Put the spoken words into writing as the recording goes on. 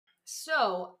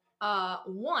So,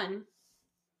 one,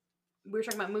 we were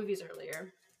talking about movies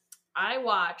earlier. I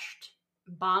watched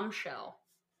Bombshell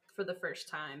for the first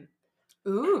time.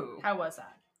 Ooh. How was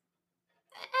that?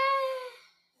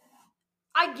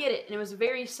 I get it, and it was a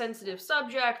very sensitive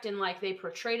subject, and like they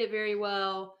portrayed it very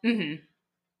well. Mm-hmm.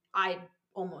 I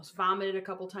almost vomited a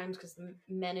couple times because the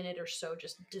men in it are so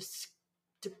just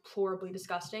deplorably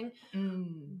disgusting.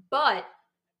 But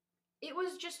it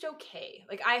was just okay.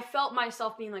 Like, I felt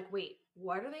myself being like, wait,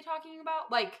 what are they talking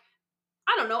about? Like,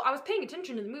 I don't know. I was paying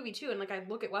attention to the movie too, and like I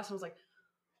look at Wes and I was like,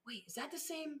 wait, is that the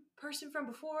same person from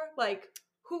before? Like,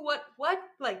 who, what?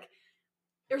 Like,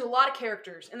 there's a lot of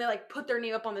characters, and they like put their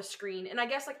name up on the screen, and I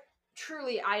guess like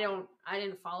truly I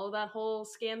didn't follow that whole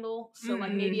scandal, so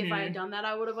like maybe if I had done that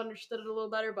I would have understood it a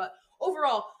little better. But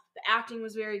overall, the acting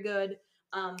was very good.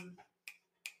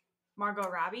 Margot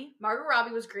Robbie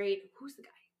was great. Who's the guy?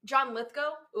 John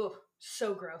Lithgow. Ugh,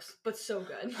 so gross, but so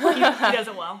good. he does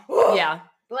it well. Yeah.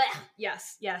 Blech.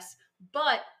 Yes.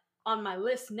 But on my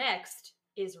list next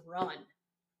is Run.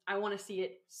 I want to see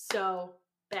it so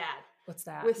bad. What's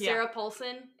that? With Sarah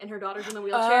Paulson and her daughter's in the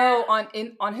wheelchair. Oh,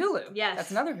 on Hulu. Yes.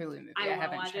 That's another Hulu movie I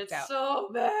haven't watch checked it out.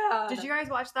 so bad. Did you guys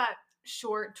watch that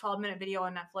short 12-minute video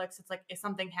on Netflix? It's like, if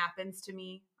something happens to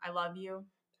me, I love you.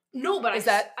 No, but is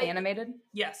that animated?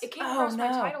 Yes. It came across my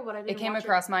title, but I didn't It came watch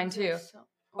across mine too.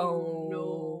 Oh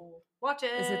no. Watch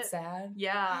it. Is it sad?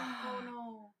 Yeah. Oh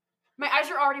no. My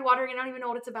eyes are already watering and I don't even know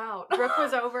what it's about. Brooke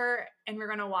was over and we're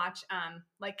gonna watch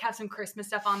like have some Christmas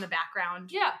stuff on the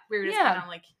background. Yeah. We were just kind of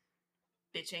like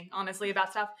bitching, honestly,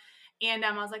 about stuff. And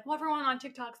I was like, well, everyone on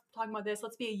TikTok's talking about this.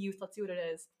 Let's be a youth. Let's see what it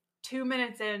is. 2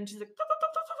 minutes in, she's like,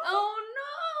 oh no.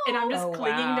 and I'm just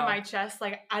clinging to my chest.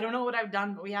 Like, I don't know what I've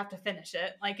done, but we have to finish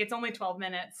it. Like, it's only 12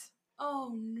 minutes.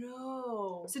 Oh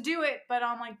no. So do it, but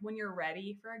I'm like, when you're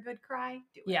ready for a good cry,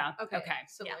 do it. Yeah. Okay.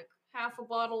 So like half a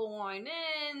bottle of wine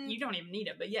in. You don't even need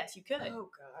it, but yes, you could. Oh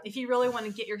god. If you really want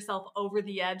to get yourself over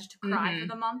the edge to cry for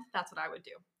the month, that's what I would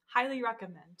do. Highly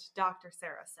recommend, Dr.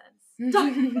 Sarah says.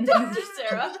 Dr.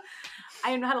 Sarah.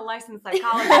 I am not a licensed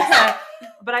psychologist,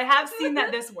 but I have seen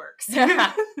that this works.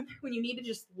 When you need to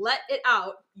just let it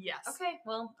out. Yes. Okay,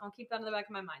 well, I'll keep that in the back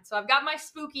of my mind. So I've got my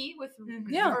spooky with,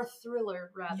 or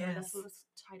thriller, rather. Yes. That's what it's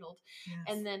titled. Yes.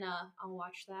 And then I'll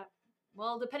watch that.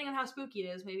 Well, depending on how spooky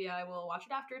it is, maybe I will watch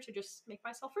it after to just make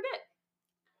myself forget.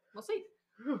 We'll see.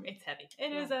 It's heavy.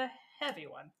 It is a heavy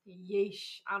one.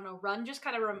 Yeesh. I don't know. Run just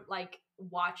kind of like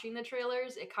watching the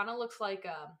trailers. It kind of looks like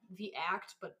The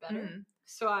Act, but better.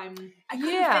 So I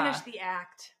couldn't finish The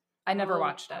Act. I never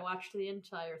watched it. I watched the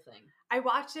entire thing. I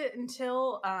watched it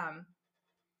until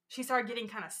she started getting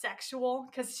kind of sexual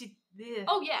because she. Ugh.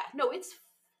 Oh yeah, no, it's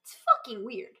fucking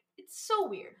weird. It's so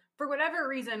weird. For whatever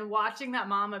reason, watching that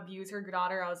mom abuse her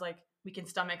daughter, I was like, we can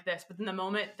stomach this. But then the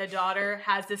moment the daughter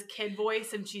has this kid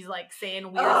voice and she's like saying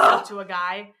weird stuff to a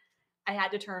guy, I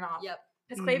had to turn off. Yep.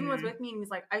 Because Clayton was with me and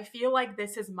he's like, I feel like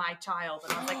this is my child.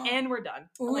 And I was like, and we're done.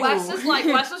 Wes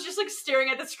was just like staring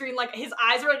at the screen, like his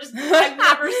eyes were just, I've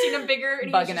never seen him bigger. And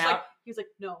he was bugging just out. like, he was like,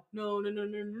 no. And I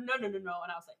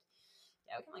was like,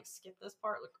 yeah, we can like skip this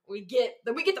part. Like we get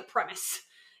the premise.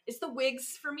 It's the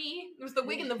wigs for me. It was the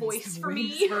wig and the voice for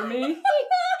me. Like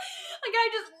I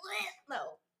just,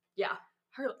 no. Yeah.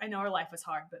 I know her life was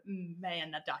hard, but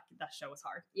man, that show was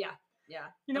hard. Yeah.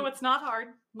 You know what's not hard?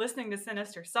 Listening to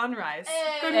Sinister Sunrise.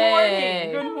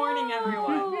 Hey. Good morning,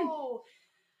 everyone.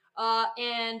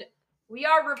 And we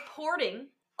are reporting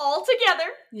all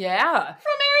together. Yeah.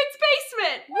 From Aaron's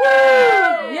basement.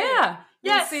 Woo! Yeah.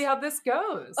 Yes. We'll see how this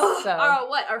goes.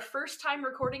 Our first time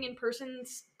recording in person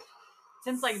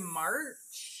since like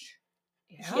March.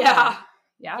 Yeah.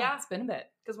 It's been a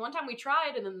bit. Because one time we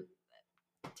tried and then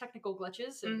technical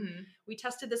glitches and we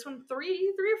tested this one three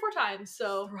or four times.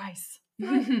 So thrice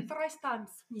times.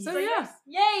 So yeah.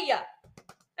 Yay!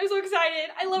 I'm so excited.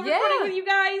 I love recording with you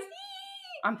guys.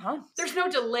 I'm pumped. There's no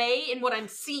delay in what I'm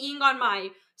seeing on my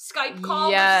Skype call.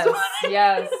 Yes.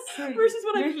 Versus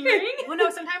what I'm hearing. Well, no,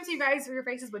 sometimes you guys, your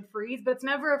faces would freeze, but it's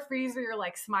never a freeze where you're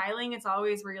like smiling. It's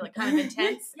always where you're like kind of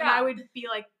intense. And I would be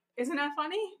like, isn't that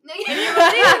funny?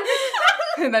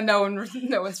 And then no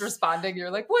one's responding.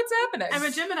 You're like, what's happening? I'm a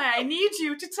Gemini. I need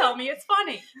you to tell me it's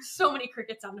funny. So many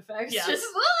cricket sound effects. Yes. Just,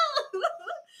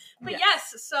 but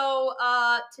yes, so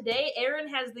today Aaron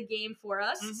has the game for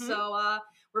us. So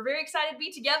we're very excited to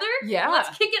be together. Yeah.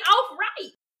 Let's kick it off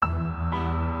right.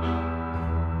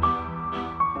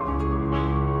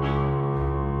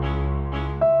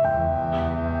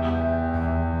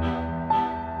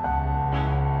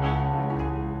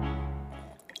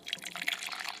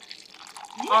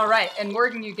 All right, and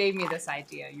Morgan, you gave me this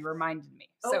idea. You reminded me.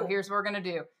 So here's what we're gonna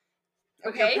do.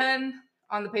 Put Okay. your pen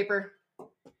On the paper.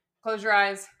 Close your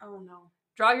eyes. Oh no.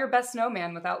 Draw your best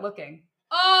snowman without looking.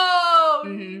 Oh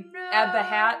Mm-hmm. no. Add the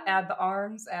hat, add the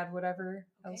arms, add whatever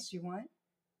else you want.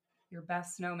 Your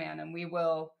best snowman, and we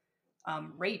will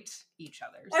rate each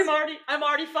other's. I'm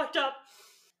already fucked up.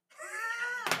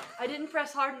 I didn't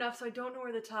press hard enough, so I don't know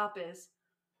where the top is.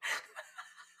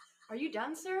 Are you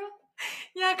done, Sarah?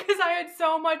 Yeah, because I had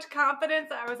so much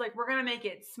confidence. I was like, we're going to make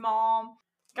it small.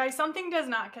 Guys, something does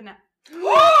not connect.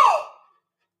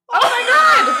 Oh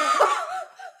my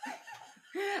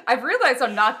god! I've realized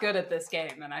I'm not good at this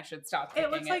game, and I should stop picking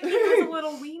It looks it. like he has a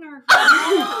little wiener.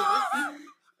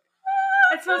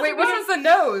 Wait, what is the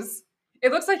nose?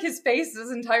 It looks like his face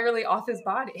is entirely off his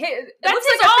body. Hey, it That's looks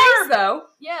his like a arm! face, though.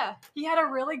 Yeah. He had a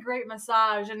really great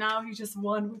massage, and now he's just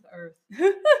one with Earth.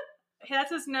 Hey,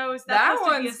 that's his nose. That's That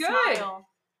supposed to be one's a good. smile.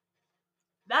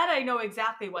 That I know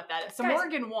exactly what that is. So Guys,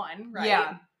 Morgan won, right?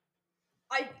 Yeah.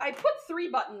 I put 3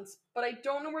 buttons, but I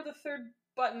don't know where the 3rd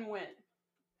button went.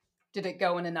 Did it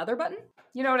go in another button?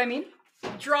 You know what I mean?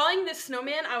 Drawing this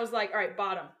snowman, I was like, all right,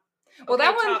 bottom. Well, Okay,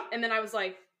 that one, top, and then I was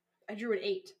like, I drew an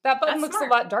 8. that button That's looks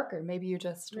smart. a lot darker. Maybe you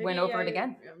just went over it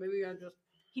again. Yeah, maybe I just.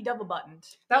 He double buttoned.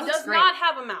 That He looks does great. not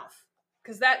have a mouth,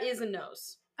 because that is a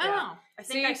nose. I don't Yeah. know. I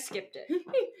think See? I skipped it.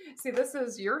 See, this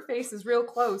is, your face is real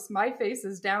close. My face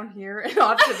is down here and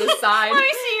off to the side. Let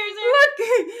me see yours.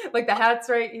 Sarah. Look, like the hat's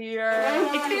right here.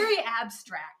 It's very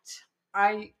abstract.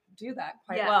 I do that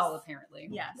quite Yes. well, apparently.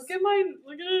 Yes. Look at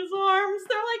his arms.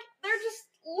 They're just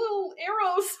little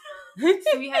arrows.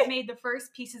 So we had made the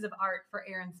first pieces of art for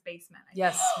Aaron's basement. I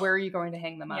Yes, where are you going to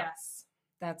hang them up? Yes.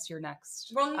 That's your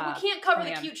next. Well, we can't cover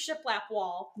the plan. cute shiplap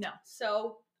wall. No.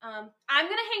 So, I'm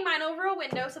gonna hang mine over a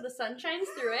window so the sun shines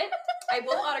through it. I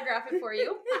will autograph it for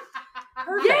you.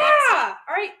 Perfect. Yeah!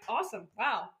 Alright, awesome.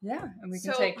 Wow. Yeah, and we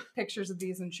can So- take pictures of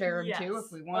these and share them too Yes.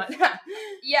 if we want.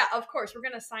 Yeah, of course. We're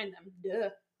gonna sign them. Duh.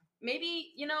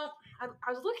 Maybe, I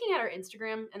was looking at our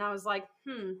Instagram and I was like,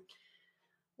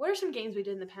 what are some games we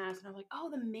did in the past? And I was like, oh,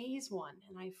 the maze one.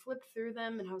 And I flipped through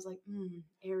them and I was like,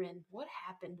 Aaron, what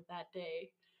happened that day?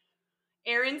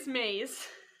 Aaron's maze.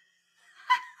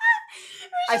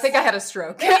 I think I had a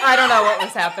stroke. I don't know what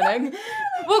was happening.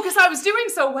 Well, because I was doing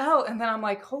so well, and then I'm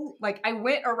like, I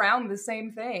went around the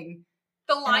same thing.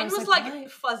 The I line was was like, like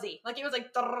what? fuzzy. Like it was like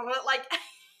like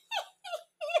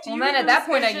Do Well, you then at lose that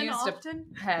point, I vision used often?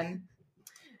 a pen.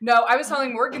 No, I was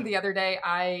telling Morgan the other day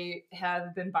I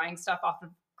have been buying stuff off of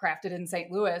Crafted in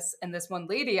St. Louis, and this one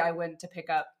lady I went to pick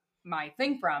up my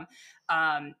thing from,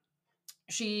 her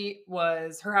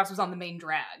house was on the main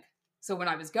drag. So when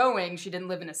I was going, she didn't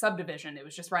live in a subdivision. It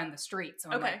was just right in the street. So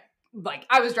I'm Okay. like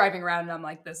I was driving around and I'm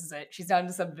like, this is it. She's down in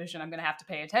the subdivision. I'm going to have to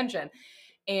pay attention.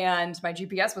 And my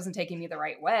GPS wasn't taking me the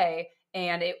right way.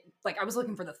 And I was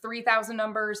looking for the 3,000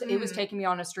 numbers. It was taking me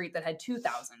on a street that had 2,000s.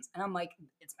 And I'm like,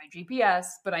 it's my GPS,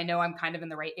 but I know I'm kind of in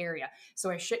the right area. So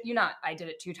I shit you not, I did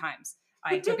it 2 times.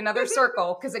 I took another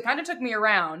circle because it kind of took me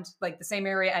around like the same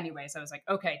area anyway. So I was like,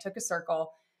 okay, took a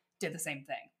circle, did the same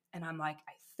thing. And I'm like,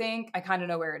 I think I kind of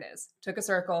know where it is. Took a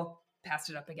circle, passed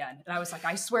it up again. And I was like,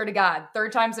 I swear to God,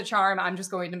 3rd time's a charm. I'm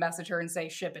just going to message her and say,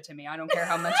 ship it to me. I don't care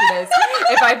how much it is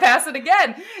if I pass it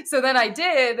again. So then I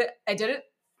did it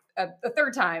a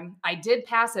 3rd time. I did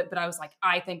pass it, but I was like,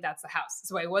 I think that's the house.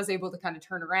 So I was able to kind of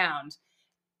turn around,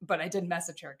 but I did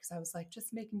message her because I was like,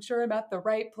 just making sure I'm at the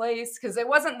right place. Because it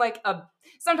wasn't like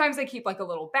sometimes they keep like a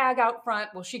little bag out front.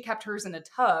 Well, she kept hers in a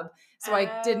tub. So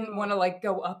I didn't want to like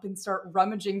go up and start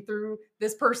rummaging through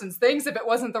this person's things if it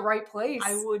wasn't the right place.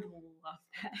 I would love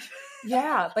that.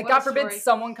 Yeah. Like What a God forbid story.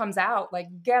 someone comes out, like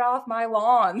get off my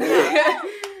lawn.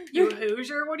 You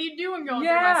Hoosier, what are you doing going through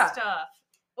Yeah. my stuff?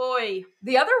 Oi.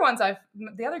 The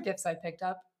other gifts I picked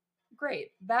up,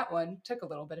 great. That one took a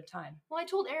little bit of time. Well, I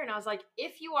told Aaron, I was like,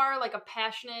 if you are like a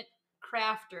passionate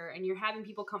crafter and you're having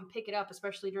people come pick it up,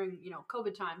 especially during,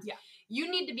 COVID times, Yeah. you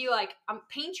need to be like,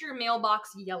 paint your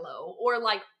mailbox yellow or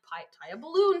like tie a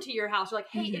balloon to your house. Or like,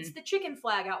 hey, it's the chicken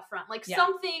flag out front. Like Yeah.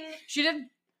 something She did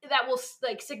that will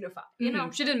like signify, you know?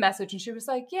 She did message and she was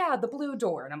like, yeah, the blue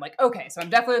door. And I'm like, okay, so I'm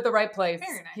definitely at the right place.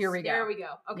 Very nice. Here we go. There we go.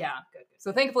 Okay. Yeah. Good.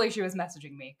 So thankfully she was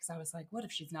messaging me because I was like, what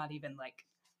if she's not even like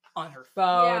on her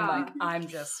phone? Yeah. Like I'm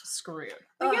just screwed.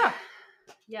 But Ugh. yeah,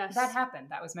 Yes. that happened.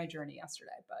 That was my journey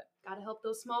yesterday. But Gotta help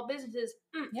those small businesses.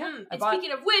 Yeah, I And bought-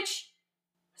 speaking of which,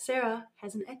 Sarah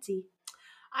has an Etsy.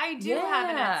 I do have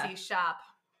an Yeah. Etsy shop.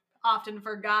 Often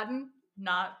forgotten.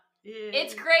 Not.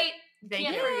 It's great. Thank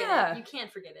Can't you. forget Yeah. it. You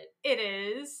can't forget it. It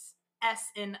is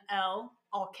SNL,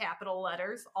 all capital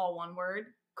letters, all one word,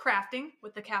 crafting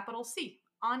with the capital C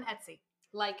on Etsy.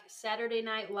 Like Saturday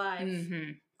Night Live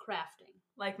crafting.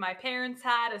 Like my parents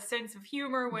had a sense of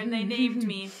humor when they named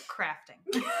me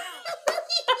crafting.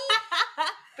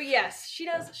 But yes, she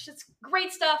does. She's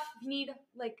great stuff. If you need,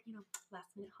 like,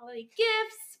 last minute holiday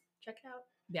gifts, check it out.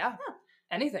 Yeah.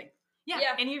 Anything. Yeah.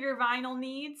 Any of your vinyl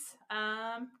needs,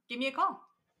 give me a call.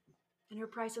 And her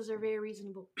prices are very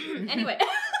reasonable. Anyway.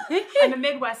 I'm a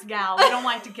Midwest gal. We don't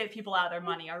like to get people out of their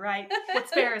money, all right?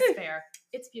 What's fair is fair.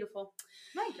 It's beautiful.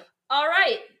 Thank you. All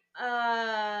right.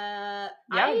 I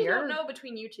don't know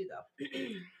between you two, though.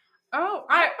 Oh,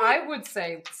 I would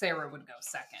say Sarah would go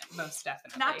second, most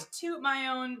definitely. Not to toot my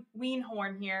own ween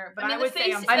horn here, but I, mean, would say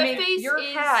your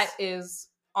hat is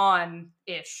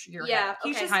on-ish. Your hat.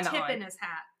 He's just tipping his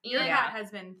hat. Your hat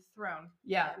has been thrown.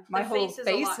 Yeah, my whole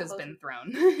face has been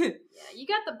thrown. Yeah, you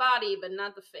got the body, but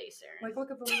not the face, Erin. Like,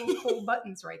 look at the little cool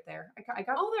buttons right there. I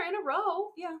got. Oh, they're in a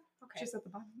row. Yeah. Okay. Just at the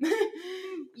bottom.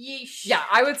 Yeesh. Yeah,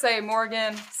 I would say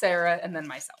Morgan, Sarah, and then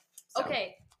myself. So.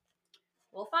 Okay.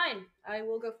 Well, fine. I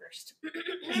will go first.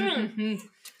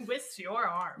 Twist your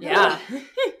arm. Yeah.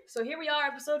 So here we are,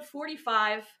 episode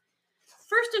 45.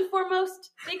 First and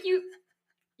foremost, thank you.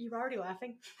 You're already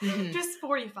laughing. Just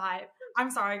 45. I'm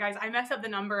sorry, guys. I mess up the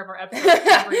number of our episodes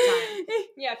every time.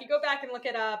 Yeah, if you go back and look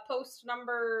at post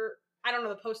number, I don't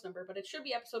know the post number, but it should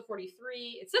be episode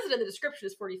 43. It says it in the description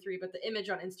as 43, but the image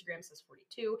on Instagram says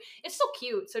 42. It's still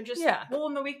cute, so just... Yeah. Well,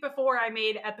 in the week before, I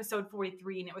made episode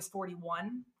 43, and it was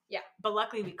 41. Yeah. But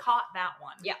luckily, we caught that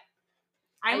one. Yeah.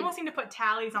 I almost seem to put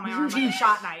tallies on my arm like a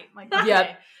shot night. Like, okay,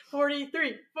 Yep.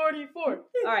 43, 44.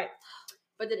 All right.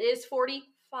 But it is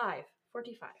 45.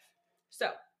 45.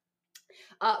 So,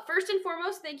 first and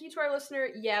foremost, thank you to our listener,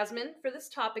 Yasmin, for this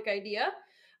topic idea.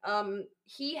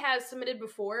 He has submitted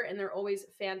before, and they're always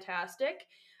fantastic.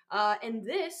 And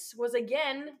this was,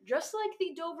 again, just like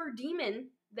the Dover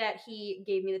Demon that he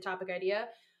gave me the topic idea.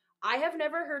 I have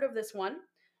never heard of this one.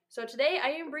 So today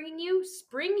I am bringing you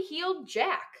Spring-Heeled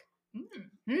Jack.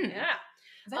 Yeah.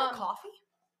 Is that a coffee?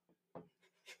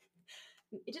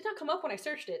 It did not come up when I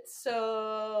searched it,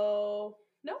 so...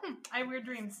 No. I have weird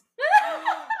dreams.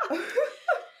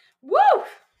 Woo!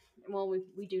 Well,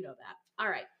 we do know that. All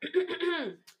right.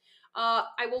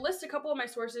 I will list a couple of my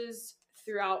sources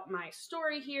throughout my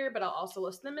story here, but I'll also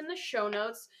list them in the show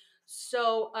notes.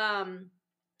 So,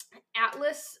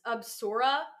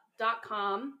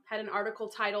 atlasobsora.com had an article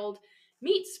titled,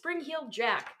 Meet Spring-Heeled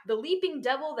Jack, the leaping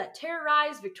devil that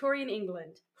terrorized Victorian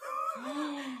England.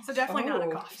 So definitely not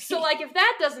a coffee. So, like, if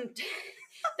that doesn't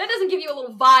give you a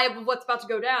little vibe of what's about to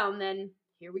go down, then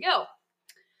here we go.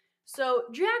 So,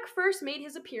 Jack first made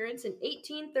his appearance in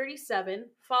 1837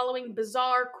 following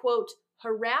bizarre, quote,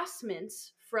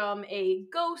 harassments from a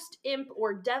ghost, imp,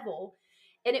 or devil,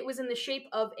 and it was in the shape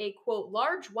of a, quote,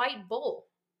 large white bull.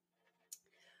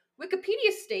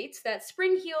 Wikipedia states that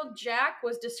Spring-Heeled Jack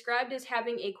was described as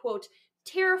having a, quote,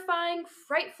 terrifying,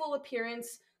 frightful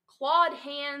appearance, clawed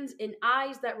hands, and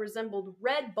eyes that resembled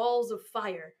red balls of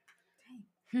fire.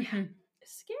 Yeah,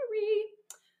 scary.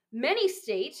 Many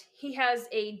state he has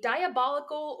a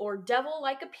diabolical or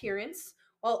devil-like appearance,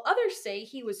 while others say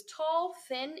he was tall,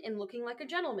 thin, and looking like a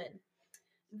gentleman.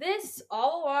 This,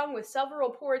 all along with several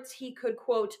reports he could,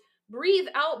 quote, breathe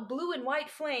out blue and white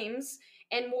flames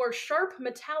and wore sharp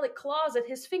metallic claws at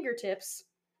his fingertips.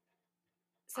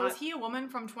 So is he a woman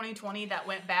from 2020 that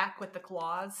went back with the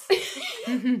claws?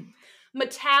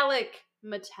 Metallic.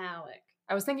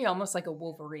 I was thinking almost like a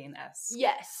Wolverine-esque.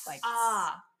 Yes. Like,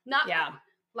 not yeah.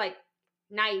 Like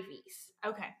Knivies.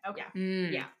 Okay.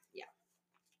 Yeah.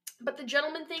 But the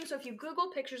gentleman thing, so if you Google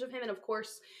pictures of him, and of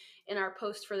course, in our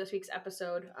post for this week's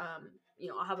episode,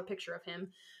 I'll have a picture of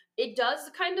him. It does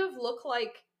kind of look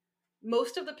like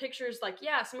most of the pictures, like,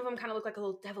 yeah, some of them kind of look like a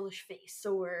little devilish face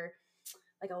or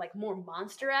like more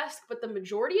monster-esque, but the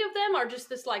majority of them are just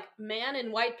this like man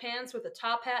in white pants with a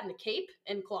top hat and a cape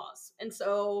and claws. And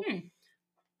so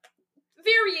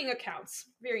varying accounts.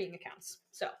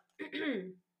 So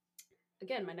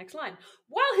again, my next line.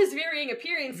 While his varying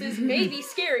appearances may be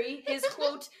scary, his,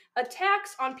 quote,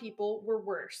 attacks on people were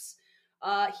worse.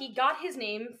 He got his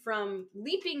name from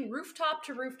leaping rooftop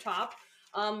to rooftop,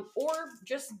 or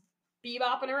just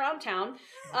bebopping around town.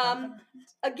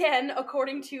 Again,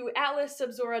 according to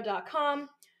atlasobsora.com,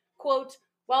 quote,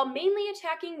 while mainly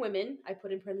attacking women, I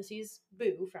put in parentheses,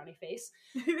 boo, frowny face,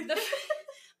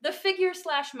 the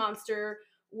figure/monster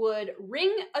would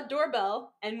ring a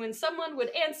doorbell, and when someone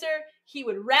would answer, he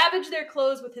would ravage their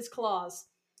clothes with his claws.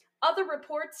 Other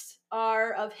reports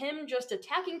are of him just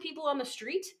attacking people on the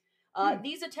street.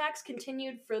 These attacks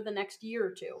continued for the next year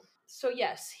or two. So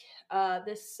yes,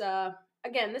 this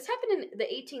happened in the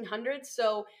 1800s,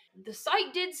 so the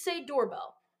site did say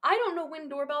doorbell. I don't know when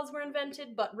doorbells were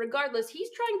invented, but regardless,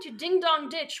 he's trying to ding-dong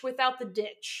ditch without the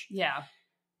ditch. Yeah.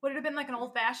 Would it have been like an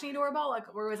old-fashioned doorbell?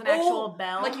 Like, where it was an actual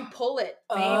bell? Like you pull it.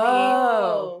 Maybe.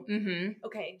 Oh. Mm-hmm.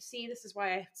 Okay, see, this is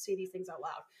why I say these things out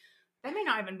loud. That may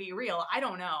not even be real. I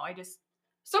don't know.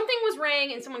 Something was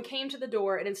rang and someone came to the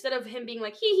door, and instead of him being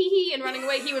like, hee and running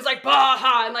away, he was like,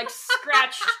 bah, and like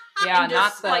scratched Yeah, and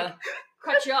just like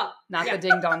cut you up. Not the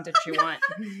ding dong that you want.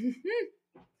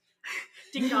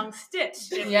 Ding dong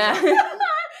stitch. Yeah.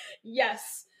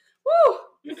 Yes. Woo.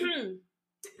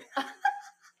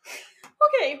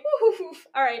 Okay. Woo.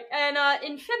 All right. And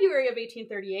in February of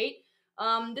 1838,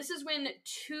 this is when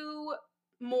two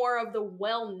more of the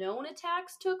well-known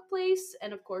attacks took place,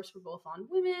 and of course, we're both on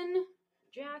women.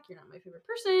 Jack, you're not my favorite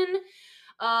person.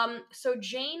 So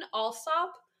Jane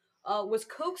Alsop was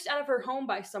coaxed out of her home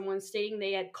by someone stating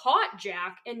they had caught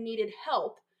Jack and needed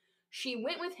help. She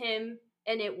went with him,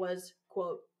 and it was,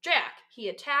 quote, Jack. He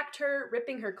attacked her,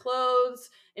 ripping her clothes,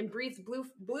 and breathed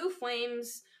blue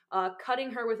flames, cutting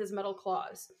her with his metal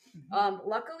claws.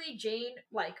 Luckily, Jane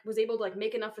was able to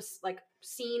make enough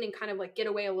scene and kind of get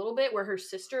away a little bit, where her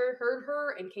sister heard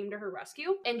her and came to her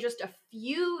rescue. And just a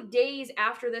few days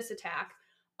after this attack,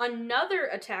 another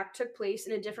attack took place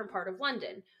in a different part of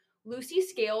London. Lucy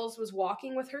Scales was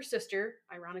walking with her sister,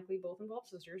 ironically both involved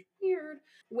sisters, weird,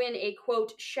 when a,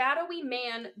 quote, shadowy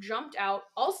man jumped out,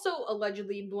 also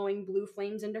allegedly blowing blue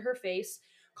flames into her face,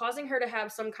 causing her to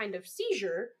have some kind of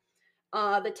seizure.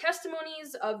 The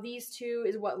testimonies of these two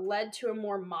is what led to a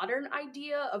more modern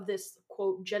idea of this,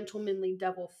 quote, gentlemanly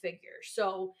devil figure.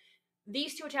 So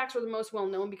these two attacks were the most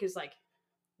well-known because,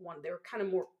 one, they were kind of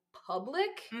more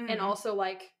public, and also,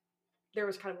 there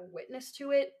was kind of a witness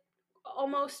to it,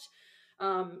 almost.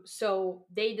 So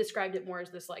they described it more as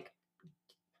this,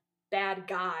 bad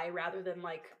guy rather than,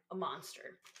 a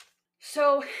monster.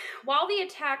 So while the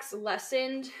attacks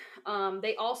lessened,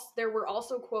 there were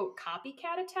also, quote,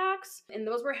 copycat attacks, and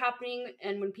those were happening,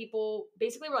 and when people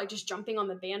basically were just jumping on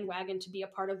the bandwagon to be a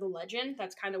part of the legend,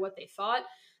 that's kind of what they thought.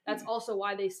 That's also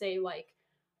why they say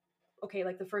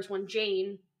the first one,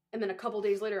 Jane, and then a couple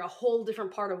days later, a whole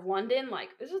different part of London.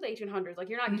 This is the 1800s.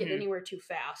 You're not getting anywhere too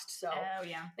fast. So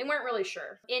they weren't really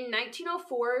sure. In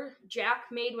 1904, Jack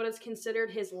made what is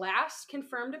considered his last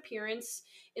confirmed appearance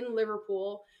in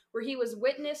Liverpool, where he was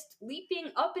witnessed leaping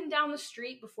up and down the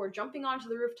street before jumping onto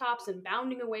the rooftops and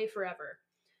bounding away forever.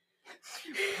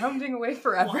 Bounding away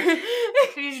forever. Can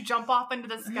you just jump off into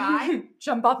the sky?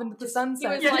 Jump off into the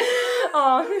sunset. He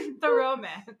was the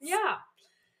romance. Yeah.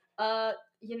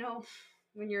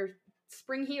 When you're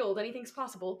spring-heeled, anything's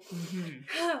possible.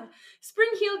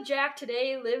 Spring-heeled Jack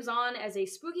today lives on as a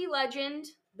spooky legend,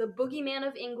 the Boogeyman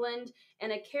of England,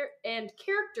 and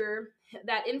character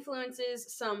that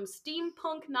influences some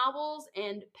steampunk novels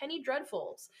and penny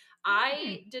dreadfuls.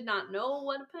 I did not know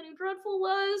what a penny dreadful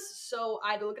was, so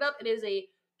I had to look it up. It is a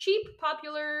cheap,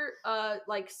 popular,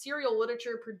 serial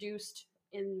literature produced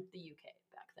in the UK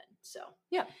back then. So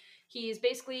yeah, he's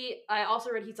basically. I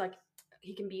also read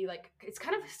he can be it's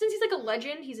kind of, since he's a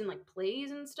legend, he's in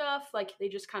plays and stuff. They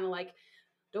just kind of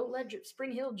don't let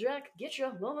Spring Hill Jack get you,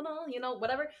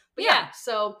 whatever. But yeah,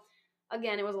 so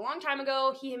again, it was a long time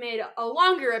ago. He made a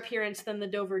longer appearance than the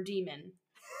Dover Demon,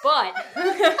 but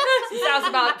that was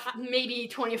about maybe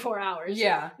 24 hours.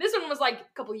 Yeah, this one was a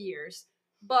couple years,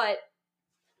 but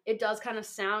it does kind of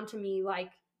sound to me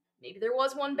maybe there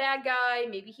was one bad guy.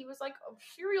 Maybe he was a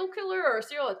serial killer or a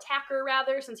serial attacker,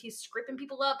 rather, since he's scripting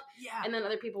people up. Yeah. And then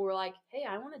other people were like, hey,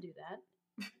 I want to do that.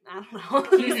 I don't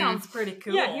know. He sounds pretty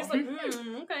cool. Yeah, he's okay,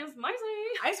 it's nice.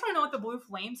 I just want to know what the blue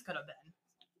flames could have been.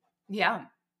 Yeah.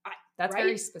 That's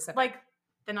very specific.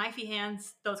 The knifey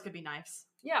hands, those could be knives.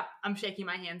 Yeah. I'm shaking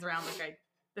my hands around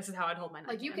this is how I'd hold my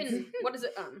knife. You can, what is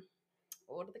it?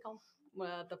 What do they call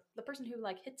them? The person who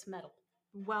hits metal.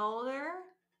 Welder?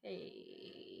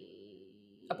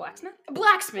 A blacksmith? A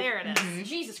blacksmith. There it is.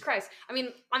 Jesus Christ. I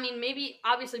mean, maybe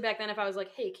obviously back then, if I was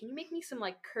hey, can you make me some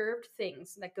curved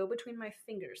things that go between my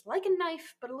fingers, like a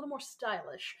knife, but a little more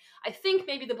stylish? I think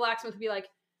maybe the blacksmith would be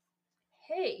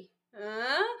hey,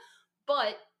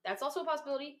 but that's also a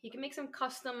possibility. He can make some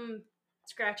custom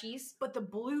scratchies. But the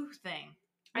blue thing.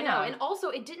 I know, and also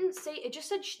it didn't say. It just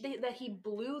said that he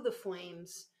blew the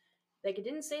flames. It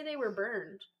didn't say they were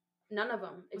burned. None of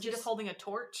them. Was he just holding a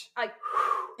torch? Can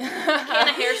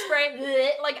of hairspray.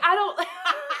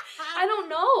 I don't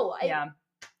know.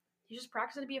 He's just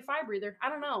practicing to be a fire breather. I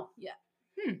don't know. Yeah.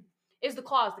 It was the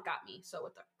claws that got me. So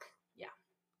with the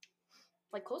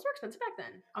clothes were expensive back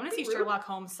then. I'm gonna see Sherlock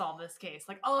Holmes solve this case.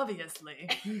 Obviously.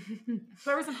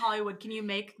 Whoever's in Hollywood, can you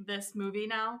make this movie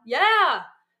now? Yeah.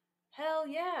 Hell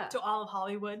yeah. To all of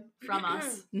Hollywood from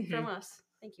us. From us.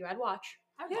 Thank you. I'd watch.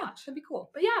 I'd Yeah, watch. that'd be cool.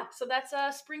 But yeah, so that's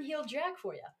Spring Heel Jack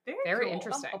for you. Very cool.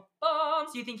 interesting. So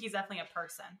you think he's definitely a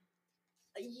person?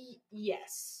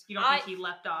 Yes. You don't think he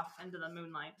left off into the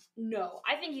moonlight? No,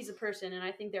 I think he's a person, and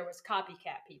I think there was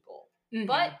copycat people. Mhm.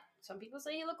 But some people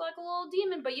say he looked like a little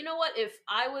demon. But you know what? If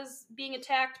I was being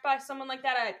attacked by someone like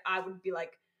that, I would be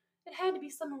like, it had to be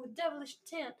someone with devilish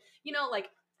intent. You know, like,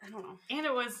 I don't know. And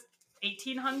it was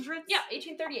 1800s? Yeah,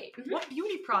 1838. Mhm. What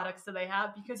beauty products do they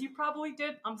have? Because you probably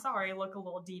did, I'm sorry, look a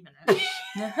little demonish.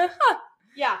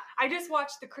 Yeah. I just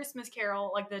watched the Christmas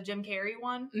Carol, like the Jim Carrey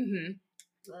one. Mm-hmm.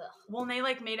 Ugh. Well, and they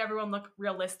like made everyone look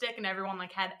realistic, and everyone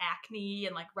like had acne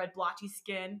and like red blotchy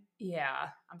skin. Yeah.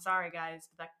 I'm sorry, guys,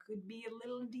 but that could be a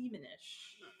little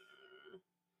demonish.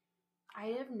 I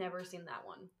have never seen that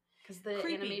one because the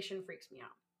Creepy. animation freaks me out.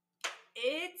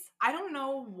 I don't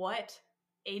know what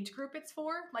age group it's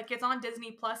for. Like it's on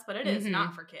Disney Plus, but it is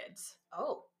not for kids.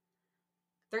 Oh.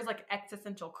 There's like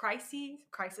existential crises.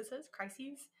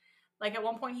 Like at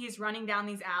one point he's running down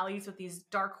these alleys with these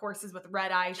dark horses with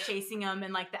red eyes chasing him,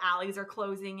 and like the alleys are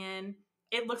closing in.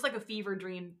 It looks like a fever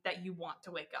dream that you want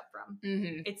to wake up from.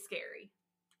 Mm-hmm. It's scary.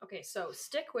 Okay, so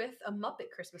stick with A Muppet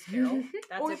Christmas Carol.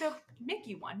 That's Or it. the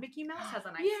Mickey one. Mickey Mouse has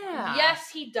a nice Yeah. one. Yes,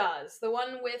 he does. The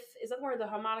one with, is that the one with the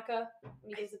harmonica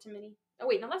when he gives it to Minnie? Oh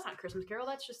wait, no, that's not Christmas Carol.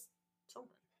 That's just something.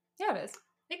 Yeah, it is.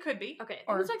 It could be. Okay,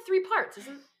 Or- it's like 3 parts,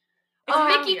 isn't it? It's It's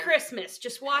around Mickey here. Christmas.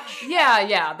 Just watch.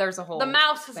 Yeah, there's a whole The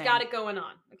mouse has thing. got it going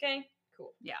on. Okay,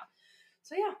 cool. Yeah.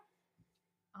 So yeah,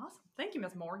 Awesome. Thank you,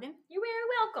 Miss Morgan. you're very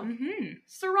welcome. Mm-hmm.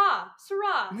 Sarah,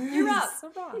 you're up.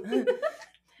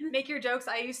 Make your jokes.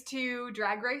 I used to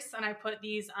drag race, and I put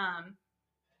these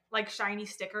like shiny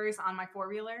stickers on my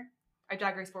 4-wheeler. I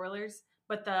drag race 4-wheelers,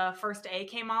 but the first A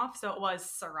came off, so it was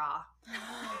Sarah.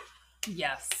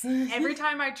 Yes. Every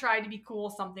time I tried to be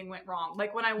cool, something went wrong.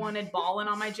 Like when I wanted ballin'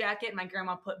 on my jacket, my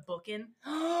grandma put bookin'.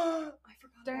 I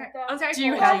forgot about that. I'm sorry, Do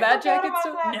you what? have I that forgot jacket about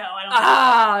still? that. No, I don't.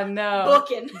 Ah, no.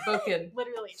 Booking. Booking.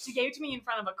 Literally, she gave it to me in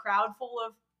front of a crowd full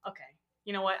of. Okay,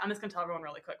 you know what? I'm just gonna tell everyone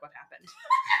really quick what happened.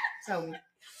 So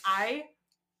I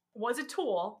was a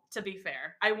tool, to be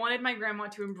fair. I wanted my grandma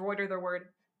to embroider the word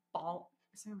ball.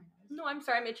 No, I'm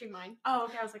sorry, I'm itching mine. Oh,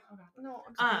 okay. I was like, oh god. No,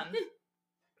 I'm sorry. Um,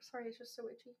 Sorry, it's just so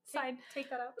itchy. Side. Take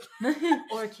that out.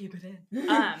 or keep it in.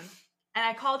 And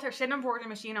I called her. She had an embroidery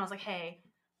machine. I was like, hey,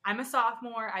 I'm a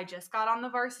sophomore. I just got on the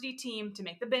varsity team to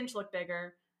make the bench look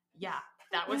bigger. Yeah,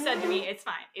 that was said to me. It's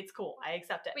fine. It's cool. I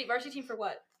accept it. Wait, varsity team for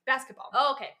what? Basketball.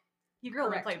 Oh, okay. You girl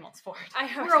correct. played multiple sports. I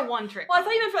We're a one trick. Well, I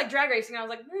thought you meant for like drag racing. I was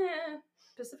like,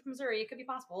 Pacific, Missouri. It could be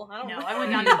possible. I don't No, know. I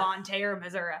went down to Bonne Terre,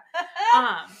 Missouri.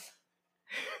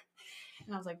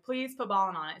 And I was like, please put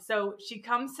ballin' on it. So she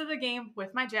comes to the game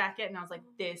with my jacket, and I was like,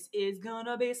 this is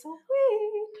gonna be sweet.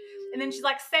 And then she's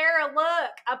like, Sarah, look,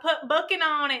 I put booking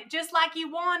on it just like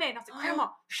you wanted. And I was like, Grandma,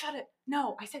 shut it.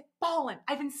 No, I said ballin'.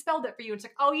 I even spelled it for you. And she's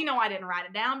like, oh, you know I didn't write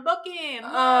it down. Booking.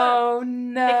 Look. oh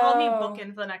no. They called me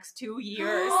booking for the next 2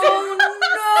 years. Oh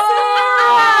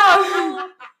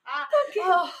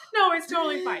Oh, No, it's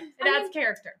totally fine. It I adds mean-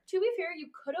 character. to be fair, you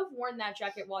could have worn that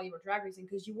jacket while you were drag racing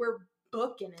because you were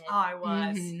booking it. Oh, I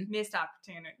was. Mhm. Missed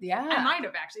opportunity. Yeah. I might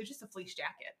have actually. It was just a fleece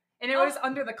jacket. And it Oh. was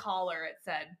under the collar. It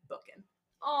said booking.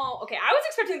 Oh, okay. I was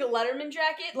expecting the Letterman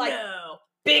jacket, like no.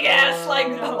 big ass, like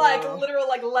Oh. literal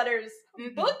like letters.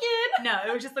 Mm-mm. Booking. No,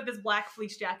 it was just like this black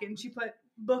fleece jacket, and she put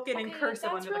booking in cursive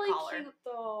that's under really the collar. cute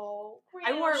though.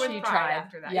 I wore it with She pride tried.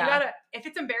 after that. Yeah. You gotta, if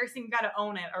it's embarrassing, you gotta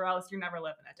own it, or else you're never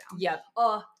living it down. Yep.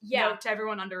 Yeah. Note to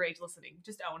everyone underage listening,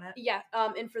 just own it. Yeah,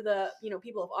 and for the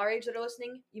people of our age that are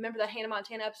listening, you remember that Hannah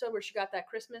Montana episode where she got that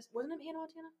Christmas? Wasn't it Hannah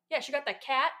Montana? Yeah, she got that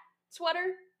cat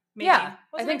sweater. Maybe. Yeah. I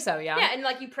Wasn't think it? so. Yeah. Yeah, and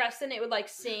like you pressed and it would like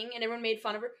sing, and everyone made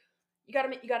fun of her. You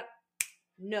gotta.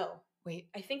 No, Wait.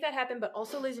 I think that happened, but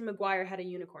also Lizzie McGuire had a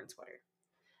unicorn sweater,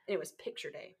 and it was picture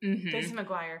day. Mhm. Lizzie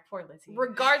McGuire, poor Lizzie.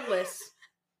 Regardless,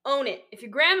 own it. If your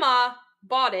grandma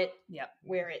bought it, Yep.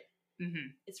 wear it.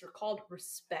 Mhm. It's called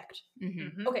respect.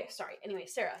 Mhm. Mhm. Okay, sorry. Anyway,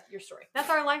 Sarah, your story. That's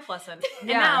our life lesson. And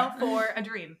Yeah. now for a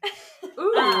dream.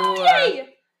 Ooh.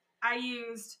 Yay! I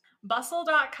used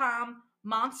bustle.com,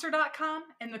 monster.com,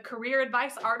 in the career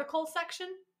advice article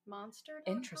section. Monster.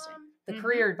 Interesting. The Mhm.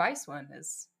 career advice one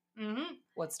is Mm-hmm.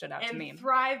 what stood out to And me.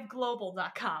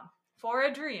 thriveglobal.com for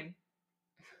a dream.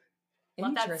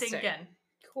 Let that sink Interesting. in.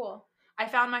 Cool. I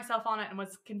found myself on it and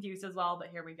was confused as well, but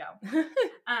here we go.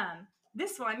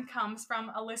 This one comes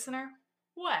from a listener,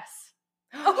 Wes.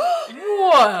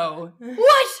 Whoa.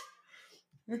 What?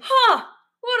 Huh?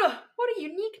 What a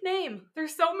unique name.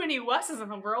 There's so many Wes's in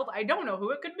the world. I don't know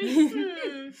who it could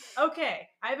be. Okay,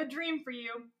 I have a dream for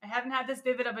you. I haven't had this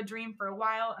vivid of a dream for a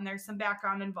while, and there's some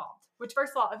background involved. Which,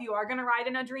 first of all, if you are going to write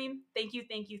in a dream, thank you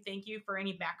for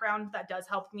any background. That does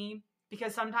help me,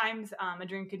 because sometimes a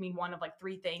dream could mean one of like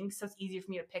 3 things, so it's easier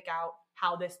for me to pick out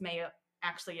how this may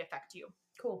actually affect you.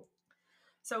 Cool.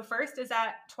 So first is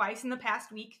that twice in the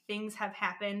past week, things have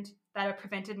happened that have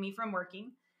prevented me from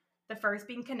working. The first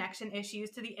being connection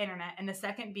issues to the internet, and the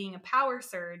second being a power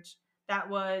surge that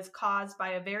was caused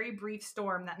by a very brief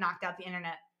storm that knocked out the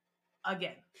internet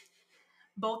again.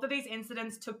 Both of these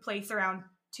incidents took place around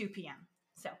 2 p.m.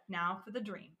 So now for the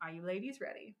dream. Are you ladies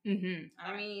ready? Mm-hmm.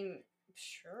 I mean,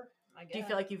 sure. I guess. Do you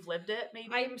feel like you've lived it, maybe?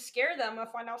 I'm scared that I'm going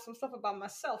to find out some stuff about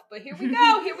myself, but here we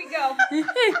go. Here we go.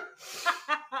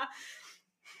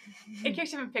 In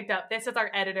case you haven't picked up, this is our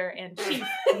editor-in-chief,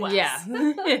 Wes. Yeah.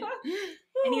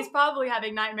 And he's probably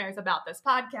having nightmares about this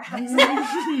podcast.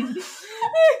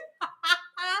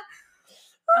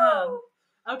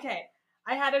 Okay.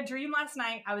 I had a dream last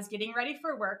night. I was getting ready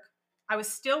for work. I was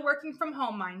still working from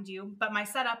home, mind you, but my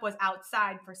setup was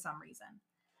outside for some reason.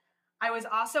 I was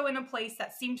also in a place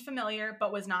that seemed familiar,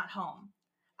 but was not home.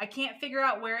 I can't figure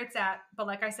out where it's at, but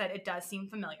like I said, it does seem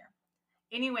familiar.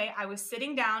 Anyway, I was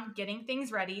sitting down, getting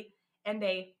things ready, and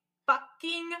a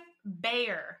fucking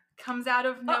bear comes out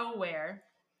of nowhere.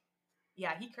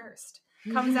 Yeah, he cursed.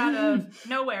 Comes out of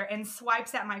nowhere and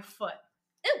swipes at my foot.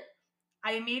 Ew.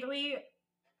 I immediately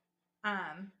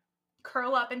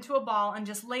curl up into a ball and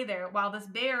just lay there while this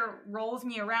bear rolls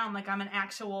me around like I'm an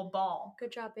actual ball.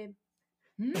 Good job, babe.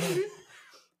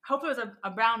 Hope it was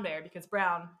a brown bear, because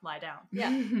brown, lie down.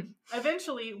 Yeah.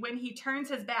 Eventually, when he turns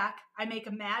his back, I make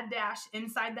a mad dash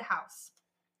inside the house.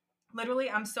 Literally,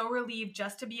 I'm so relieved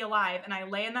just to be alive, and I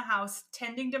lay in the house,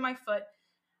 tending to my foot,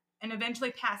 and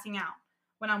eventually passing out,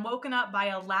 when I'm woken up by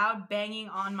a loud banging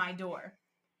on my door.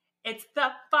 It's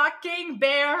the fucking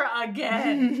bear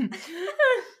again.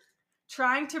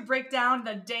 Trying to break down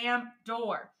the damn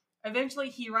door. Eventually,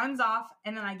 he runs off,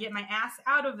 and then I get my ass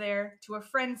out of there to a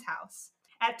friend's house.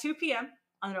 At 2 p.m.,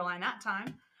 underline that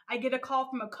time, I get a call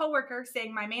from a coworker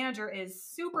saying my manager is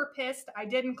super pissed I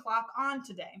didn't clock on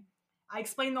today. I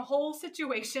explain the whole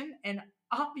situation, and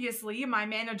obviously my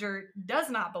manager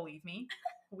does not believe me.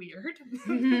 Weird.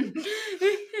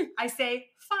 I say,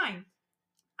 fine.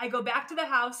 I go back to the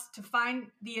house to find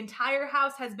the entire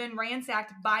house has been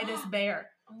ransacked by this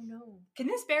bear. Oh, no. Can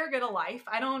this bear get a life?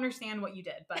 I don't understand what you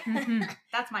did, but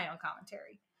that's my own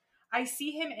commentary. I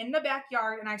see him in the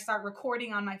backyard, and I start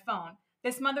recording on my phone.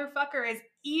 This motherfucker is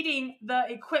eating the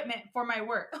equipment for my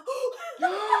work.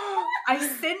 I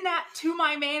send that to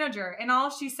my manager, and all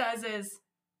she says is,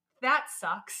 that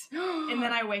sucks. And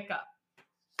then I wake up.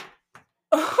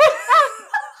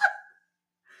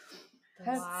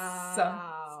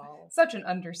 Wow. Such an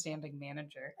understanding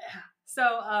manager.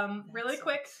 So, really sucks.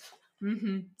 quick,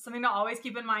 something to always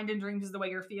keep in mind in dreams is the way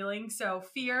you're feeling. So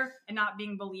fear and not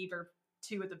being believed are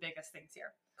 2 of the biggest things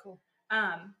here. Cool.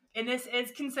 And this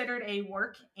is considered a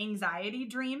work anxiety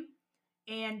dream.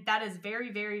 And that is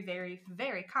very, very, very,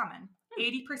 very common.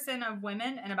 80% of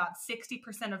women and about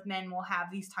 60% of men will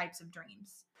have these types of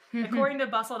dreams. According to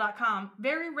bustle.com,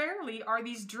 very rarely are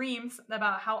these dreams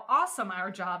about how awesome our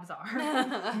jobs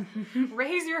are.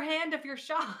 Raise your hand if you're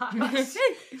shocked.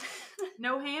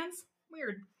 No hands?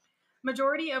 Weird.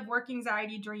 Majority of work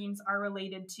anxiety dreams are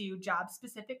related to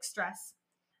job-specific stress.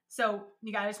 So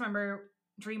you gotta just remember,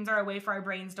 dreams are a way for our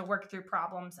brains to work through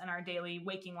problems in our daily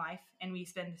waking life. And we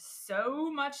spend so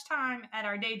much time at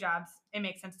our day jobs, it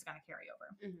makes sense it's gonna carry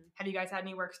over. Mm-hmm. Have you guys had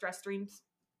any work stress dreams?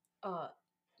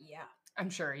 Yeah. I'm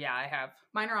sure, yeah, I have.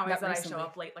 Mine are always Not that recently. I show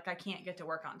up late, like I can't get to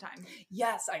work on time.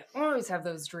 Yes, I always have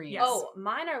those dreams. Yes. Oh,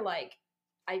 mine are like,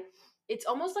 it's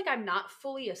almost like I'm not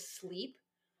fully asleep.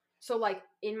 So like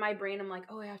in my brain, I'm like,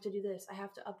 oh, I have to do this. I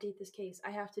have to update this case.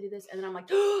 I have to do this. And then I'm like,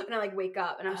 and I like wake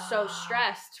up and I'm so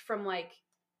stressed from like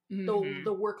the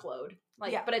workload.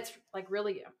 Like, Yeah. but it's like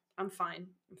really, I'm fine.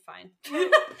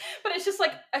 But it's just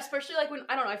like, especially like when,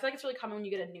 I don't know, I feel like it's really common when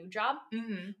you get a new job.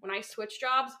 Mm-hmm. When I switch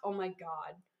jobs, oh my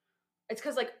God. It's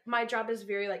because like my job is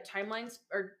very like timelines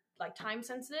or like time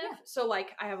sensitive. Yeah. So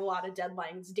like I have a lot of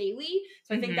deadlines daily.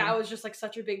 So I think that was just like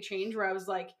such a big change where I was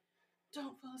like,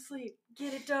 don't fall asleep.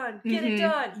 Get it done. Get it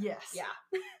done. Yes. Yeah.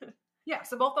 Yeah.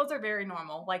 So both those are very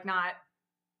normal. Like not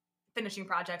finishing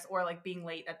projects or like being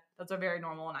late. Those are very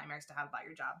normal nightmares to have about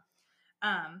your job.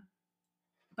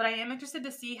 But I am interested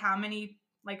to see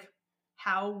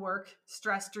how work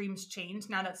stress dreams change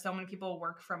now that so many people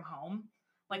work from home.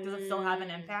 Like, does it still have an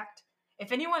impact?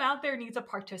 If anyone out there needs a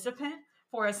participant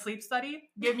for a sleep study,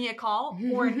 give me a call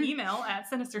or an email at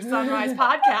Sinister Sunrise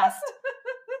Podcast.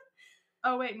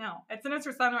 Oh, wait, no. It's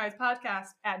Sinister Sunrise Podcast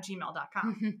at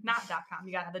gmail.com. Not .com.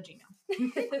 You gotta have the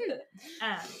Gmail.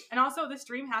 And also, this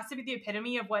dream has to be the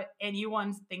epitome of what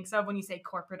anyone thinks of when you say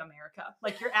corporate America.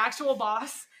 Like, your actual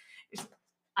boss is,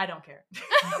 I don't care.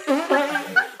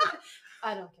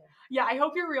 I don't care. Yeah, I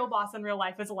hope your real boss in real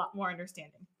life is a lot more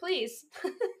understanding. Please.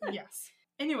 Yes.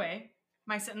 Anyway,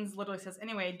 my sentence literally says,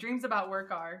 anyway, dreams about work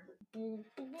are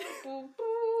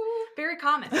very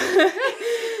common.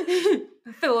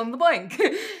 Fill in the blank.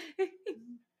 That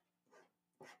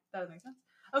doesn't make sense.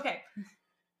 Okay.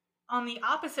 On the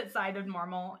opposite side of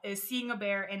normal is seeing a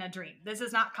bear in a dream. This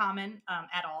is not common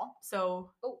at all.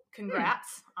 So,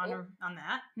 congrats on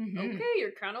that. Okay,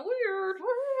 you're kind of weird.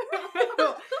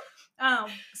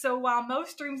 So while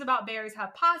most dreams about bears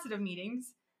have positive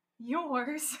meanings,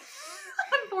 yours,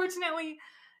 unfortunately,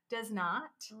 does not.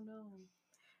 Oh no.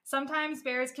 Sometimes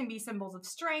bears can be symbols of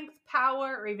strength,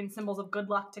 power, or even symbols of good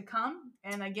luck to come.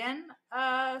 And again,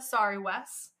 sorry,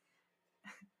 Wes.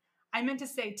 I meant to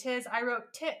say tiz. I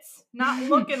wrote tits. Not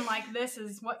looking like this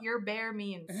is what your bear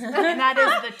means. And that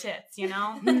is the tits, you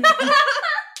know?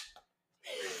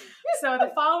 So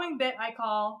the following bit I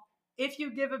call, If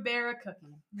You Give a Bear a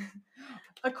Cookie.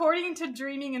 According to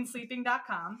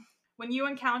dreamingandsleeping.com, when you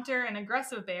encounter an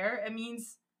aggressive bear, it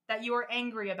means that you are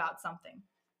angry about something.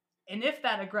 And if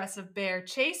that aggressive bear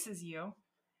chases you,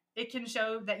 it can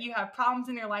show that you have problems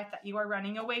in your life that you are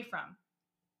running away from.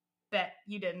 Bet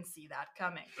you didn't see that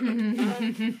coming.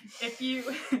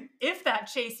 If that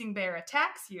chasing bear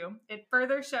attacks you, it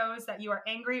further shows that you are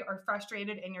angry or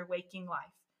frustrated in your waking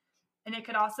life. And it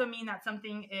could also mean that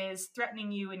something is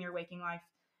threatening you in your waking life.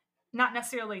 Not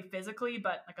necessarily physically,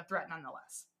 but like a threat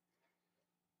nonetheless.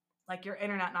 Like your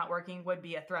internet not working would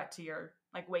be a threat to your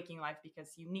like waking life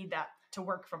because you need that to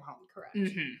work from home. Correct.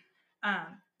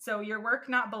 Mm-hmm. So your work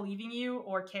not believing you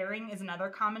or caring is another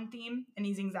common theme in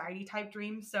these anxiety type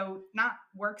dreams. So not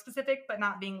work specific, but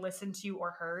not being listened to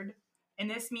or heard. And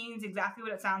this means exactly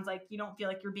what it sounds like. You don't feel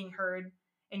like you're being heard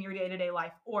in your day-to-day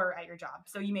life or at your job.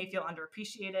 So you may feel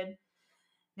underappreciated.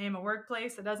 Name a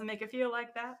workplace that doesn't make it feel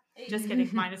like that. Just kidding.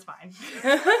 Mine is fine.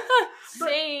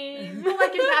 Same. But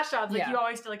like in past jobs, like Yeah. you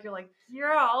always feel like you're like,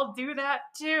 yeah, I'll do that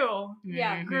too.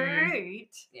 Yeah. Great.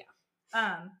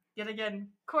 Yeah. Yet again,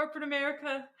 corporate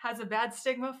America has a bad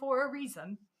stigma for a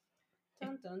reason.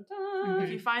 Dun, dun, dun.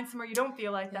 If you find somewhere you don't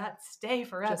feel like that, stay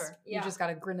forever. You just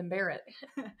gotta grin and bear it.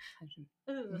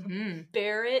 Mm-hmm.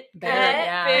 Barrett. Bear it,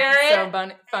 yeah. Barrett.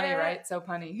 So funny, right? So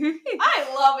punny.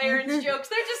 I love Aaron's jokes.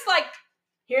 They're just like,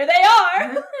 here they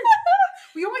are.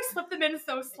 We always slip them in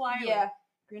so slyly. Yeah.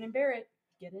 Grin and Barrett.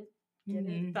 Get it? Get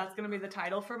Mhm. it? That's going to be the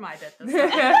title for my bit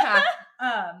this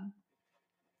time.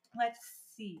 Let's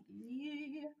see.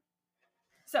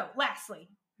 So, lastly,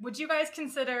 would you guys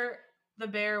consider the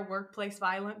bear workplace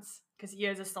violence? Because he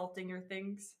is assaulting your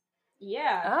things.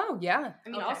 Yeah. Oh, yeah. I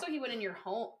mean, Okay. also he went in your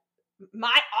home,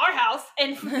 our house,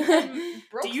 and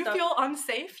broke Do you stuff. feel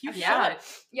unsafe? You Yeah. should.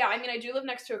 Yeah, I mean, I do live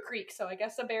next to a creek, so I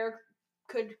guess a bear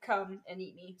could come and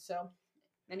eat me. So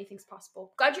anything's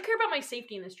possible. Glad you care about my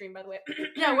safety in this dream, by the way.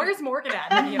 Yeah, where's Morgan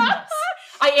at? in any of this?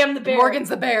 I am the bear. Morgan's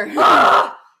the bear.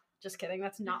 Ah! Just kidding.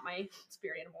 That's not my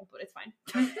spirit animal, but it's fine.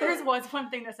 There was one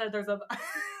thing that said there's a...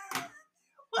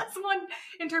 What's one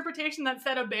interpretation that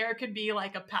said a bear could be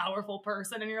like a powerful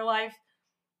person in your life?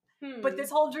 But this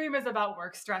whole dream is about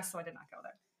work stress, so I did not go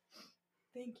there.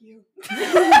 Thank you.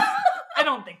 I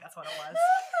don't think that's what it was.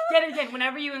 Yet again,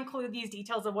 whenever you include these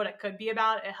details of what it could be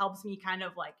about, it helps me kind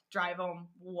of like drive home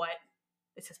what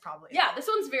this is probably Yeah, about. this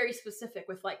one's very specific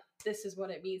with like, this is what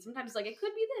it means. Sometimes like, it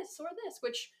could be this or this,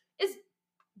 which is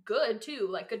good too.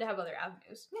 Like, good to have other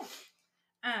avenues.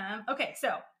 Okay,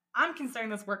 so I'm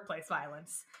concerned with workplace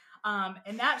violence.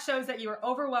 And that shows that you are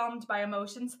overwhelmed by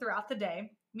emotions throughout the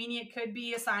day, meaning it could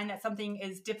be a sign that something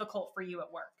is difficult for you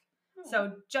at work.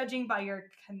 So judging by your...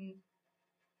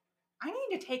 I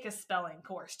need to take a spelling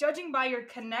course. Judging by your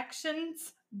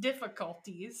connections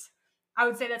difficulties, I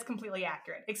would say that's completely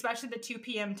accurate. Especially the 2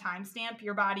 p.m. timestamp.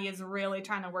 Your body is really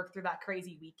trying to work through that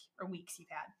crazy week or weeks you've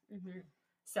had. Mm-hmm.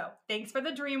 So thanks for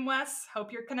the dream, Wes.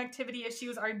 Hope your connectivity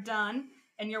issues are done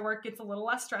and your work gets a little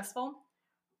less stressful.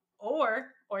 Or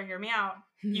hear me out,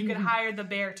 you could hire the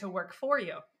bear to work for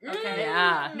you. Okay?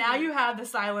 Yeah. Now you have the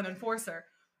silent enforcer.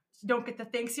 Don't get the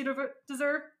thanks you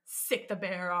deserve, sick the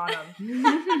bear on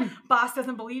him. Boss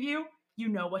doesn't believe you, you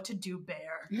know what to do,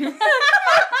 bear.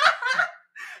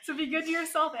 So be good to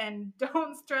yourself and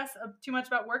don't stress too much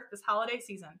about work this holiday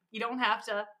season. You don't have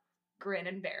to grin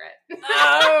and bear it.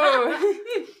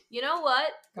 Oh. You know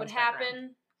what would Comes back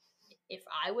happen if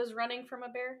I was running from a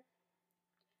bear?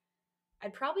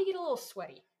 I'd probably get a little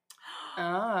sweaty.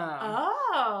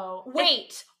 Oh.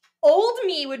 Wait, old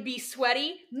me would be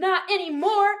sweaty. Not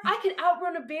anymore. I can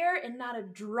outrun a bear and not a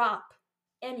drop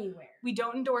anywhere. We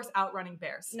don't endorse outrunning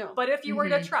bears. No. But if you were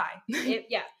to try.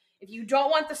 If you don't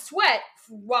want the sweat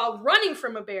while running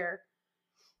from a bear,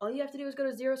 all you have to do is go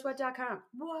to zerosweat.com.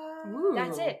 What? Ooh.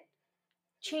 That's it.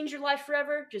 Change your life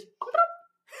forever. Just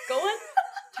go in,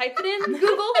 type it in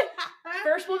Google,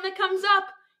 first one that comes up,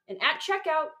 and at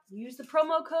checkout, use the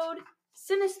promo code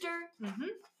SINISTER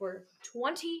for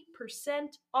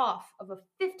 20% off of a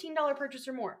 $15 purchase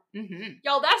or more.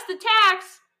 Y'all, that's the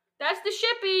tax. That's the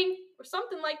shipping or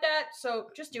something like that. So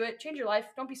just do it. Change your life.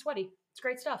 Don't be sweaty. It's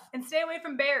great stuff. And stay away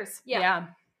from bears. Yeah.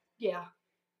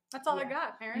 That's all I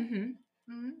got, Aaron.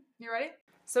 You ready?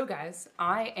 So, guys,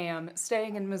 I am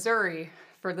staying in Missouri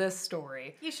for this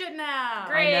story. You should know.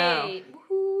 Great. I know.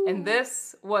 Woohoo. And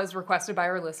this was requested by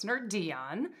our listener,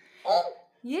 Dion. Oh,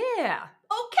 Yeah.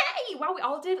 okay. Wow, we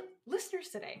all did listeners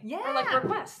today. Yeah. Or like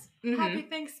requests. Happy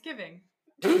Thanksgiving.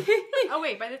 Oh,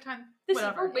 wait, by the time. This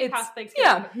whatever. is way past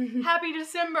Thanksgiving. Yeah. Happy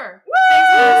December.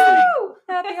 Woo!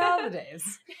 Happy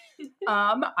holidays.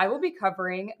 I will be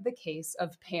covering the case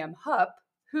of Pam Hupp,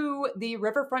 who the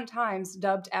Riverfront Times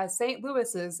dubbed as St.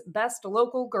 Louis's best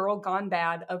local girl gone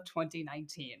bad of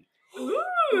 2019.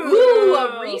 Ooh,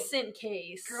 a recent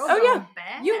case. Girl Oh, yeah. gone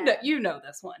bad. You know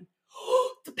this one.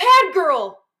 The pad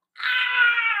girl.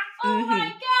 Ah! Oh my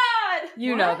god.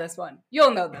 You know this one.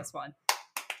 You'll know this one.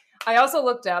 I also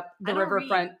looked up the I don't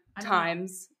Riverfront I don't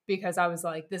Times because I was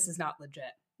like, this is not legit.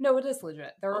 No, it is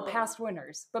legit. There are Oh. past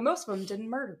winners, but most of them didn't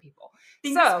murder people.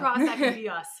 Fingers crossed that could be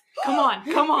us. Come on.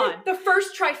 Come on. The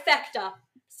first trifecta.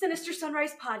 Sinister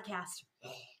Sunrise Podcast.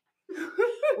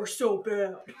 We're so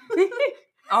bad.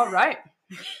 All right.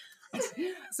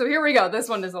 So here we go. This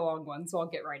one is a long one, so I'll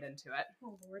get right into it.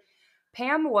 Oh, Lord.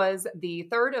 Pam was the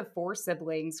third of 4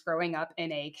 siblings growing up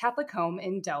in a Catholic home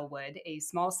in Delwood, a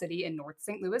small city in North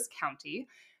St. Louis County.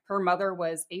 Her mother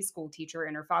was a school teacher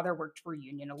and her father worked for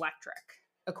Union Electric.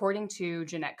 According to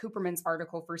Jeanette Cooperman's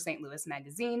article for St. Louis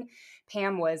Magazine,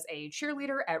 Pam was a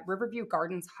cheerleader at Riverview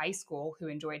Gardens High School who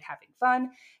enjoyed having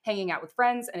fun, hanging out with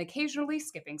friends, and occasionally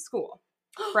skipping school.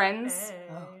 Friends, Hey.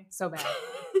 oh, so bad.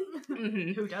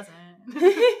 Mhm. Who doesn't?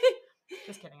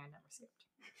 Just kidding. I never skipped.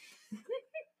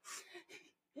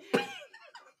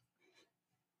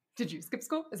 Did you skip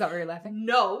school? Is that why you're laughing?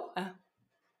 No. Oh.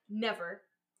 Never.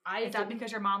 Is that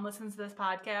because your mom listens to this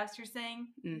podcast, you're saying?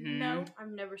 Mhm. No. I've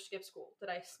never skipped school. Did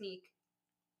I sneak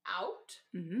out?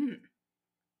 Mm-hmm.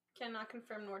 Cannot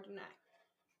confirm nor deny.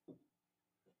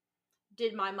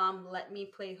 Did my mom let me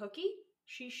play hooky?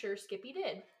 She sure Skippy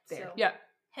did. There. So Yeah.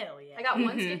 Hell yeah. I got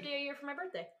one Mhm. skip day a year for my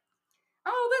birthday.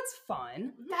 Oh, that's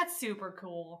fun. That's super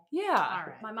cool. Yeah.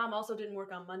 All right. My mom also didn't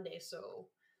work on Monday, so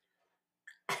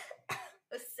I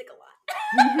was sick a lot.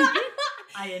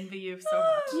 I envy you so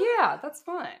much. Yeah, that's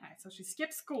fun. All right, so she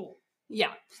skipped school.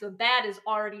 Yeah. So the bad is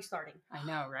already starting. I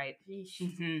know, right?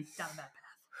 She's Mhm. down that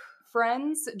path.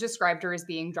 Friends described her as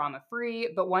being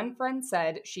drama-free, but one friend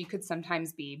said she could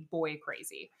sometimes be boy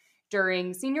crazy.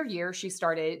 During senior year, she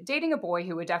started dating a boy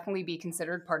who would definitely be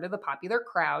considered part of the popular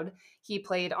crowd. He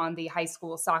played on the high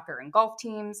school soccer and golf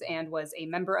teams and was a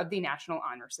member of the National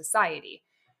Honor Society.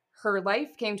 Her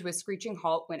life came to a screeching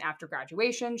halt when, after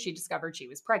graduation, she discovered she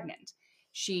was pregnant.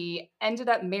 She ended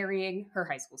up marrying her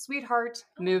high school sweetheart,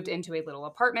 moved into a little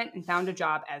apartment, and found a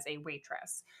job as a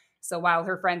waitress. So while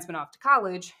her friends went off to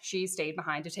college, she stayed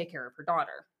behind to take care of her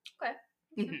daughter. Okay.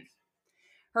 Mhm.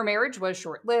 Her marriage was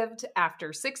short-lived.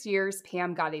 After 6 years,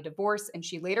 Pam got a divorce, and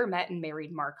she later met and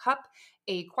married Mark Hupp,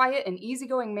 a quiet and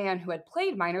easygoing man who had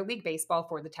played minor league baseball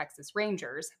for the Texas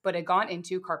Rangers, but had gone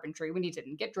into carpentry when he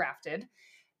didn't get drafted.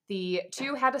 The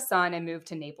two had a son and moved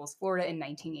to Naples, Florida in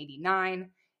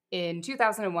 1989. In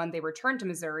 2001, they returned to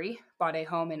Missouri, bought a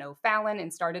home in O'Fallon,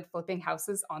 and started flipping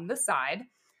houses on the side.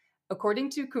 According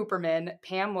to Cooperman,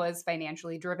 Pam was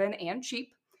financially driven and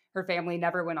cheap. Her family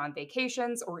never went on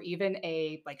vacations or even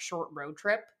a short road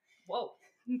trip. Whoa.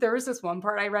 There was this one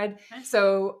part I read.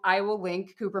 So I will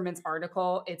link Cooperman's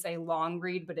article. It's a long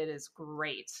read, but it is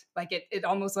great. It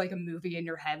almost like a movie in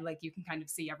your head. You can kind of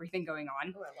see everything going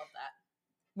on. Oh, I love that.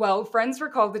 Well, friends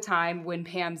recalled the time when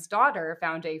Pam's daughter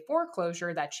found a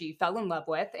foreclosure that she fell in love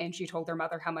with, and she told her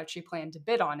mother how much she planned to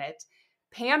bid on it.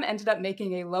 Pam ended up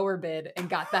making a lower bid and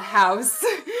got the house.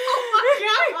 Oh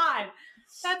my god!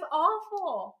 That's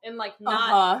awful. And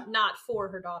not for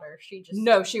her daughter. She just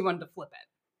No, she wanted to flip it.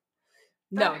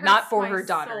 No, That not hurts for my her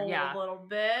daughter. soul Yeah. a little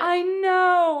bit. I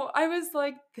know. I was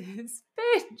like, this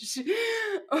bitch.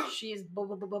 she's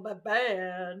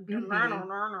bad. Mhm.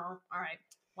 All right.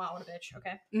 Wow, what a bitch.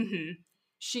 Okay. Mm-hmm.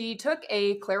 She took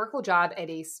a clerical job at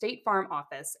a State Farm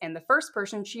office, and the first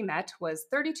person she met was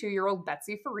 32-year-old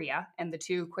Betsy Faria, and the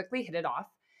two quickly hit it off.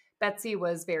 Betsy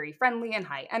was very friendly and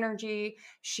high energy.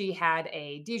 She had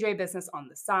a DJ business on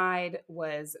the side,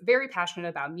 was very passionate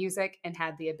about music, and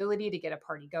had the ability to get a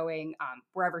party going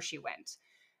wherever she went.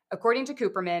 According to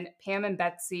Cooperman, Pam and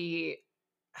Betsy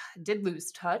did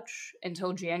lose touch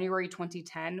until January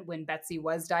 2010 when Betsy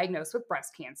was diagnosed with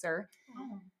breast cancer.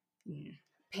 Oh.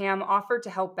 Pam offered to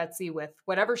help Betsy with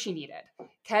whatever she needed.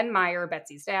 Ken Meyer,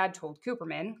 Betsy's dad, told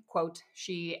Cooperman, quote,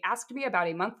 "She asked me about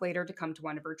a month later to come to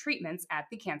one of her treatments at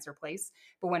the cancer place,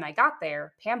 but when I got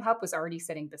there, Pam Hupp was already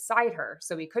sitting beside her,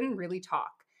 so we couldn't really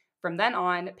talk. From then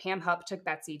on, Pam Hupp took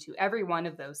Betsy to every one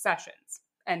of those sessions."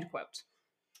 End quote.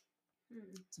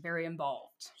 It's very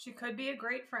involved. She could be a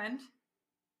great friend.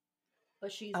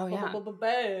 But she's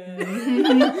bad.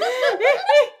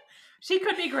 She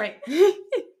could be great.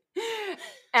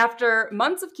 After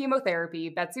months of chemotherapy,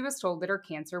 Betsy was told that her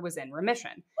cancer was in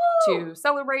remission. Woo! To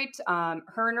celebrate,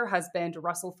 her and her husband,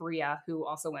 Russell Faria, who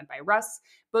also went by Russ,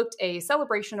 booked a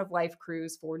celebration of life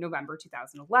cruise for November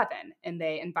 2011, and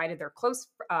they invited their close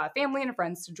family and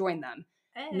friends to join them.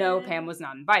 No, Pam was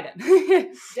not invited.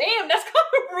 Damn, that's kind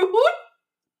of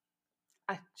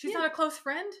rude. She's not a close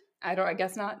friend? I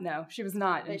guess not. No, she was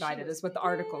not invited, is what the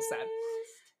article said.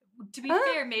 To be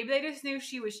fair, maybe they just knew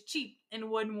she was cheap and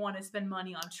wouldn't want to spend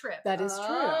money on trips. That is true.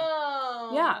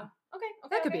 Oh. Yeah. Okay.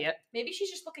 That could be it. Maybe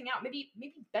she's just looking out. Maybe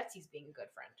Betsy's being a good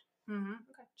friend. Mm-hmm.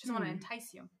 Okay. She doesn't want to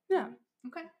entice you. Yeah.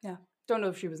 Okay. Yeah. Don't know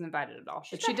if she was invited at all,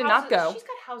 but she got did not go. She's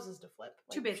got houses to flip.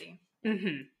 Too busy.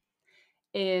 Mm-hmm.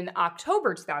 In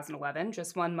October 2011,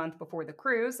 just 1 month before the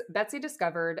cruise, Betsy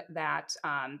discovered that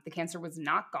the cancer was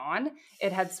not gone.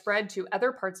 It had spread to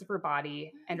other parts of her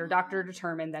body, and her doctor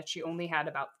determined that she only had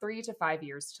about 3 to 5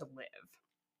 years to live.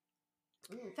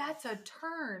 Ooh. That's a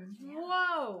turn. Yeah.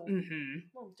 Whoa. Mm-hmm.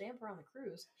 A little damper on the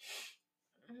cruise.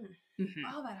 Mm-hmm.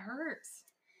 Oh, that hurts.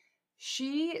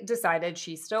 She decided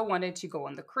she still wanted to go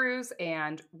on the cruise,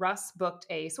 and Russ booked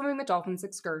a swimming with dolphins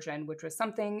excursion, which was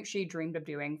something she dreamed of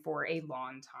doing for a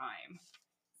long time.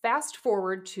 Fast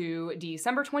forward to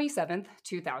December 27th,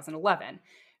 2011.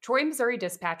 Troy, Missouri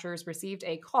dispatchers received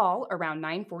a call around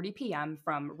 9:40 p.m.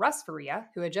 from Russ Faria,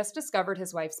 who had just discovered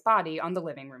his wife's body on the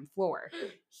living room floor.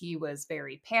 He was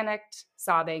very panicked,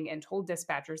 sobbing, and told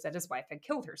dispatchers that his wife had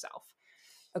killed herself.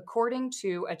 According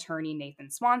to attorney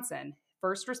Nathan Swanson,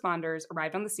 first responders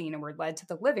arrived on the scene and were led to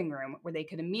the living room where they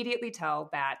could immediately tell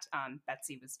that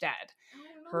Betsy was dead. Oh,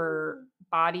 no. Her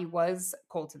body was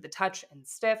cold to the touch and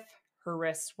stiff. Her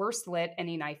wrists were slit and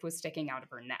a knife was sticking out of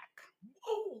her neck.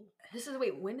 Oh,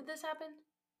 when did this happen?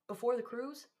 Before the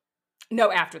cruise?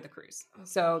 No, after the cruise.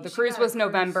 So the cruise was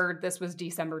November. This was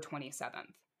December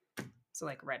 27th. So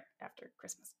right after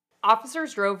Christmas.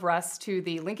 Officers drove Russ to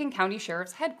the Lincoln County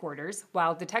Sheriff's headquarters,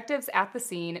 while detectives at the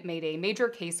scene made a major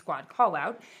case squad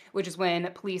call-out, which is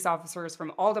when police officers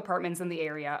from all departments in the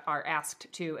area are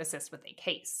asked to assist with a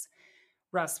case.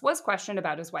 Russ was questioned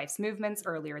about his wife's movements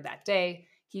earlier that day.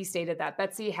 He stated that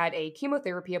Betsy had a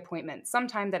chemotherapy appointment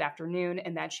sometime that afternoon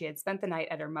and that she had spent the night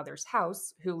at her mother's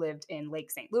house, who lived in Lake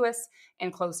St. Louis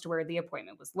and close to where the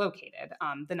appointment was located,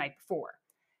 the night before.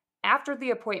 After the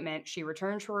appointment, she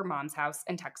returned to her mom's house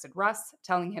and texted Russ,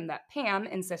 telling him that Pam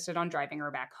insisted on driving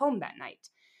her back home that night.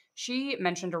 She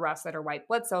mentioned to Russ that her white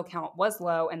blood cell count was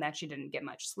low and that she didn't get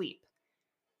much sleep.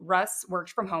 Russ worked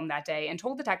from home that day and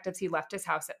told detectives he left his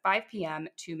house at 5 p.m.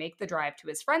 to make the drive to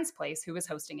his friend's place, who was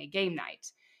hosting a game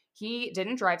night. He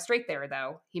didn't drive straight there,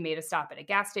 though. He made a stop at a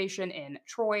gas station in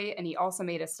Troy, and he also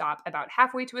made a stop about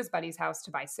halfway to his buddy's house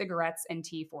to buy cigarettes and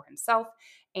tea for himself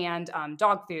and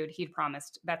dog food he'd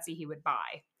promised Betsy he would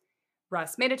buy.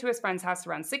 Russ made it to his friend's house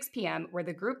around 6 p.m., where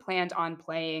the group planned on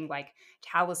playing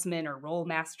Talisman or Roll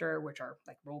Master, which are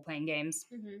role-playing games.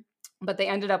 Mm-hmm. But they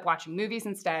ended up watching movies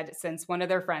instead, since one of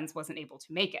their friends wasn't able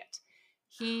to make it.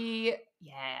 He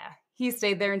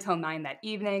stayed there until 9 that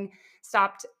evening,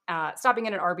 stopping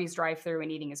at an Arby's drive-thru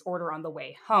and eating his order on the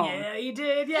way home. Yeah, you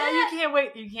did. Yeah, you can't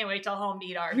wait. You can't wait till home to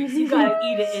eat Arby's. You gotta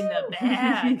eat it in the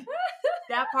bag.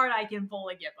 That part I can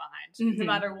fully get behind, no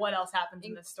matter what else happens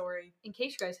in this story. In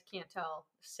case you guys can't tell,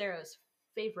 Sarah's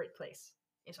favorite place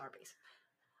is Arby's.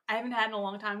 I haven't had it in a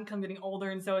long time because I'm getting older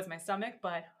and so is my stomach,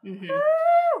 but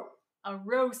a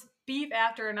roast beef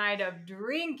after a night of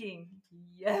drinking.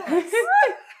 Yes.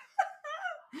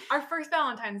 Our first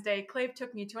Valentine's Day, Clave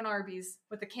took me to an Arby's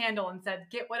with a candle and said,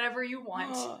 "Get whatever you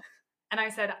want." And I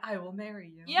said, "I will marry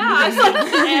you." Yeah, I was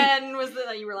like,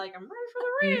 and you were like, "I'm ready for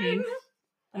the ring." Mm-hmm.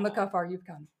 And look how far you've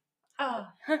come. Oh,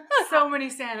 so many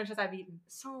sandwiches I've eaten.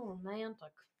 So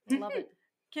romantic. I love it.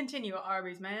 Continue,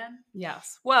 Arby's, man.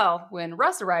 Yes. Well, when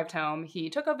Russ arrived home, he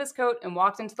took off his coat and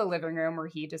walked into the living room where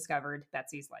he discovered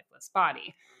Betsy's lifeless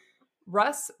body.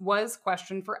 Russ was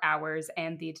questioned for hours,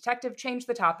 and the detective changed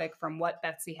the topic from what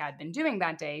Betsy had been doing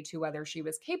that day to whether she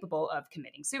was capable of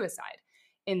committing suicide.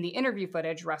 In the interview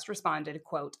footage, Russ responded,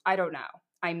 quote, "I don't know.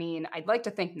 I mean, I'd like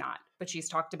to think not, but she's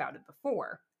talked about it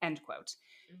before," end quote.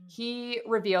 He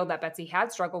revealed that Betsy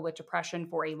had struggled with depression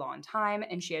for a long time,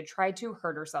 and she had tried to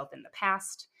hurt herself in the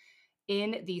past.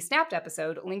 In the Snapped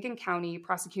episode, Lincoln County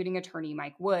prosecuting attorney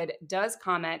Mike Wood does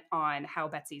comment on how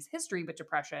Betsy's history with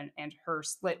depression and her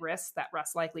split wrists that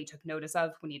Russ likely took notice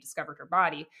of when he discovered her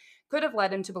body could have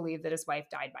led him to believe that his wife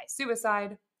died by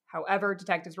suicide. However,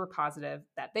 detectives were positive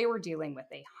that they were dealing with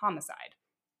a homicide.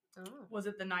 Oh. Was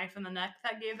it the knife in the neck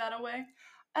that gave that away?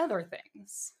 Other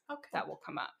things Okay. that will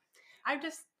come up.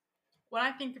 When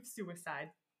I think of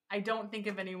suicide, I don't think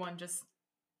of anyone just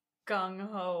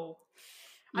gung-ho.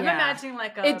 I'm imagining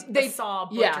like a saw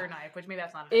butcher knife, which maybe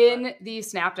that's not in the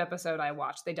Snapped episode I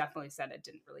watched, they definitely said it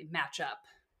didn't really match up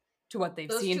to what they've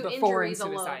Those seen two before in injuries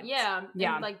suicide. alone. Yeah.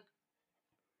 Yeah. And like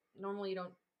normally you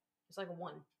don't. It's like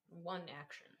one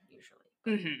action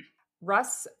usually. Mm-hmm.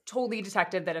 Russ told the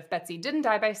detective that if Betsy didn't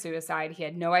die by suicide, he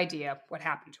had no idea what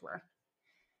happened to her.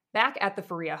 Back at the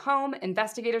Faria home,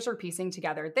 investigators are piecing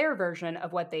together their version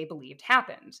of what they believed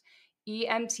happened.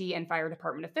 EMT and fire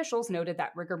department officials noted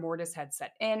that rigor mortis had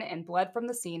set in and blood from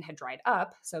the scene had dried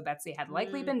up, so Betsy had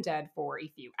likely been dead for a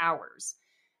few hours.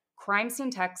 Crime scene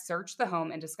techs searched the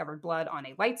home and discovered blood on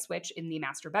a light switch in the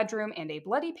master bedroom and a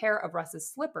bloody pair of Russ's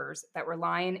slippers that were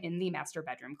lying in the master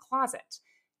bedroom closet.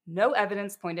 No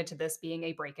evidence pointed to this being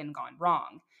a break-in gone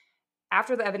wrong.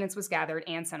 After the evidence was gathered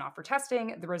and sent off for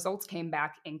testing, the results came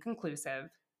back inconclusive.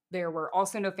 There were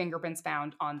also no fingerprints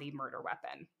found on the murder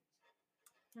weapon.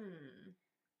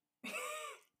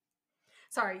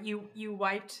 Sorry, you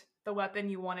wiped the weapon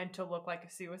you wanted to look like a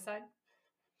suicide?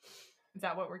 Is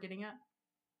that what we're getting at?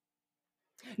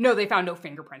 No, they found no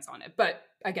fingerprints on it, but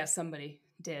I guess somebody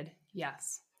did.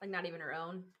 Yes. Like not even her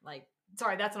own. Like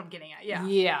sorry, that's what I'm getting at. Yeah.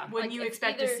 Yeah. Wouldn't Like, you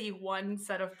expect to see one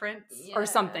set of prints or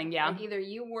something? Yeah. Like either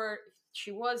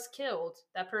she was killed.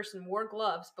 That person wore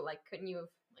gloves, but like couldn't you have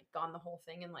like gone the whole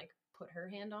thing and like put her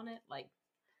hand on it? Like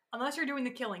unless you're doing the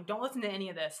killing, don't listen to any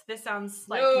of this. This sounds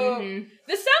like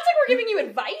This sounds like we're giving you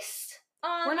advice.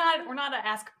 We're not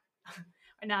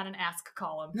an ask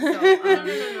column. So,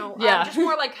 no. Yeah. Just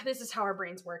more like this is how our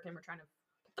brains work, and we're trying to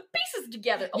put the pieces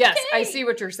together. Okay. Yes, I see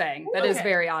what you're saying. That is Okay.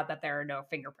 very odd that there are no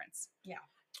fingerprints. Yeah.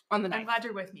 On the I'm knife. glad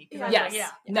you're with me. Yes.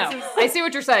 Yeah. No, I see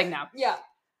what you're saying now. Yeah.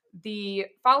 The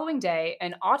following day,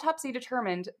 an autopsy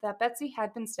determined that Betsy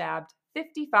had been stabbed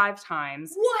 55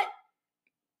 times. What?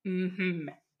 Mm-hmm.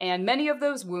 And many of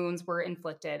those wounds were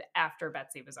inflicted after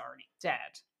Betsy was already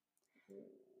dead. Whoa.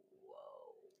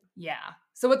 Yeah.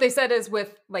 So what they said is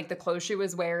with like the clothes she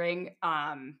was wearing,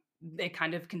 it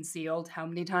kind of concealed how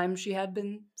many times she had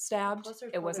been stabbed. Plus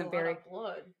there's It wasn't probably a very lot of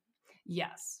blood.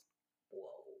 Yes. Whoa.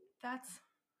 That's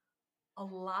a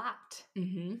lot.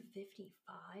 Mm-hmm.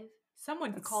 55? Some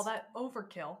would call that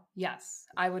overkill. Yes,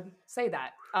 I would say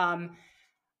that.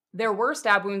 There were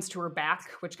stab wounds to her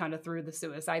back, which kind of threw the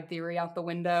suicide theory out the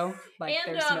window. Like,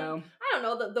 And, there's no... I don't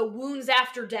know, the wounds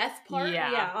after death part?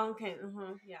 Yeah. Yeah, okay.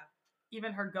 Uh-huh. Yeah.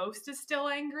 Even her ghost is still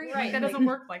angry? Right. Like, that doesn't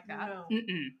work like that. No.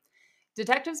 Mm-mm.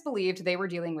 Detectives believed they were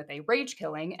dealing with a rage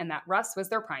killing and that Russ was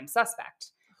their prime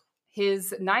suspect.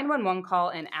 His 911 call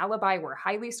and alibi were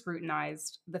highly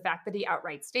scrutinized. The fact that he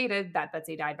outright stated that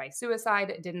Betsy died by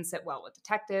suicide didn't sit well with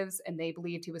detectives, and they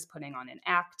believed he was putting on an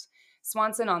act.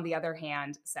 Swanson, on the other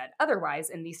hand, said otherwise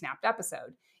in the Snapped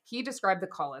episode. He described the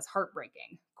call as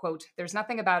heartbreaking. Quote, "There's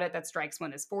nothing about it that strikes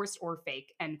one as forced or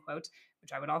fake," end quote,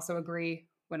 which I would also agree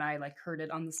when I heard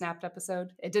it on the Snapped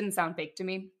episode. It didn't sound fake to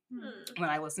me when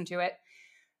I listened to it.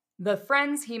 The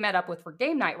friends he met up with for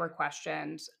game night were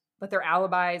questioned, but their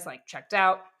alibis checked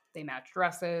out. They matched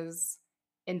dresses.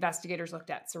 Investigators looked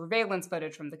at surveillance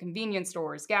footage from the convenience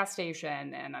stores, gas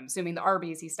station, and I'm assuming the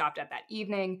Arby's he stopped at that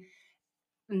evening.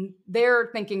 And their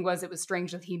thinking was it was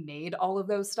strange that he made all of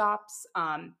those stops,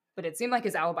 but it seemed like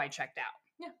his alibi checked out.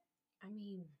 Yeah. I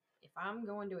mean, if I'm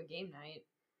going to a game night,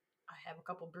 I have a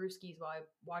couple brewskis while I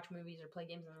watch movies or play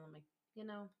games, and I'm like,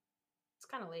 it's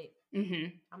kind of late.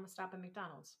 Mm-hmm. I'm going to stop at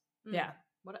McDonald's. Yeah.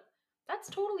 That's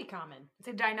totally common.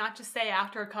 So did I not just say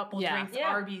after a couple drinks,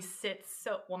 Arby's sits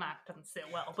doesn't sit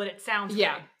well, but it sounds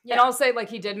yeah. good. Yeah. And I'll say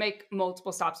he did make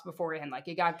multiple stops beforehand.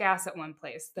 He got gas at one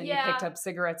place, then he picked up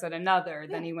cigarettes at another,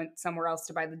 then he went somewhere else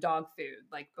to buy the dog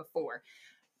food, before.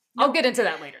 I'll get into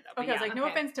that later though. Okay, I was no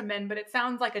offense to men, but it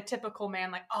sounds like a typical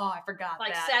man, oh, I forgot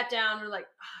that. Sat down, we're like,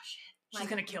 oh shit. She's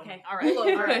gonna kill me. Okay. All right. Pull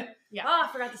over. All right. Yeah. Oh,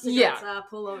 I forgot the cigarettes.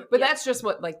 Pull over. But that's just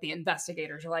what like the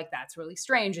investigators are like, that's really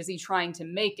strange. Is he trying to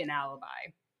make an alibi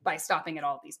by stopping at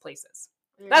all these places?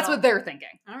 That's what they're thinking.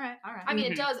 All right. All right. I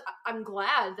mean, it does. I'm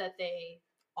glad that they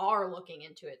are looking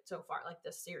into it so far, like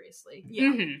this seriously.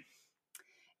 Yeah.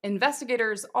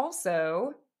 Investigators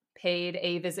also paid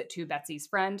a visit to Betsy's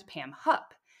friend, Pam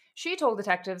Hupp. She told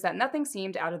detectives that nothing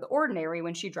seemed out of the ordinary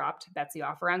when she dropped Betsy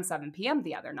off around 7 p.m.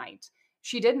 the other night.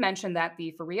 She did mention that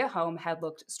the Faria home had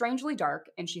looked strangely dark,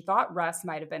 and she thought Russ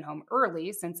might have been home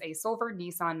early since a silver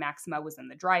Nissan Maxima was in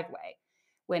the driveway.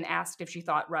 When asked if she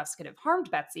thought Russ could have harmed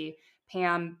Betsy,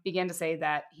 Pam began to say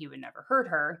that he would never hurt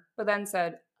her, but then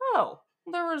said, "Oh,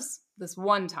 there was this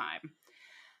one time."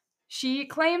 She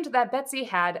claimed that Betsy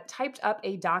had typed up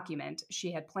a document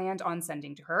she had planned on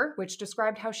sending to her, which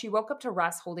described how she woke up to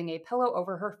Russ holding a pillow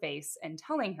over her face and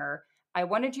telling her, "I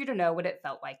wanted you to know what it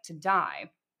felt like to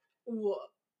die." Whoa.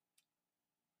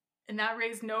 And that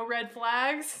raised no red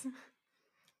flags?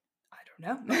 I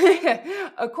don't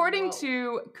know. According Whoa.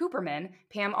 to Cooperman,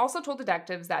 Pam also told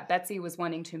detectives that Betsy was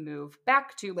wanting to move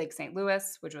back to Lake St.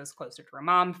 Louis, which was closer to her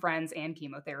mom, friends, and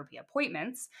chemotherapy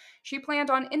appointments. She planned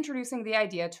on introducing the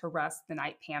idea to Russ the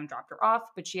night Pam dropped her off,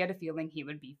 but she had a feeling he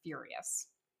would be furious.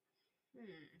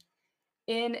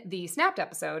 In the Snapped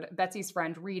episode, Betsy's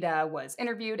friend Rita was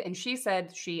interviewed, and she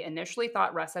said she initially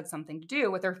thought Russ had something to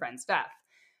do with her friend's death.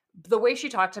 The way she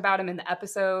talked about him in the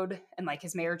episode and like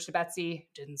his marriage to Betsy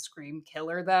didn't scream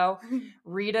killer, though.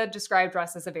 Rita described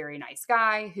Russ as a very nice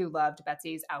guy who loved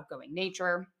Betsy's outgoing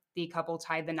nature. The couple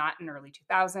tied the knot in early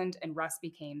 2000, and Russ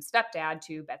became stepdad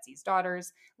to Betsy's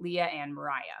daughters, Leah and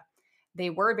Mariah. They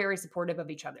were very supportive of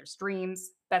each other's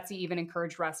dreams. Betsy even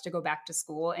encouraged Russ to go back to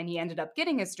school, and he ended up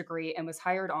getting his degree and was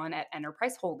hired on at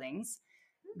Enterprise Holdings.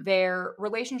 Their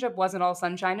relationship wasn't all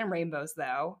sunshine and rainbows,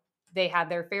 though. They had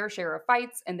their fair share of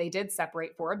fights, and they did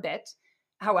separate for a bit.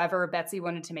 However, Betsy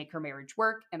wanted to make her marriage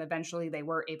work, and eventually they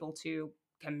were able to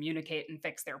communicate and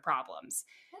fix their problems.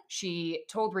 She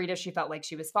told Rita she felt like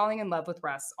she was falling in love with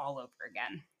Russ all over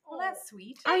again. Well, that's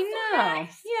sweet. I know.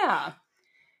 Yeah.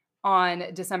 On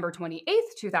December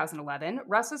 28th, 2011,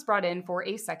 Russ was brought in for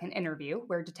a second interview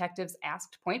where detectives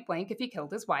asked point blank if he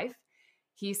killed his wife.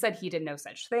 He said he did no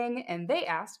such thing, and they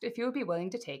asked if he would be willing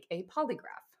to take a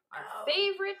polygraph. Our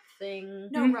favorite thing.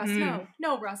 No, Russ, no.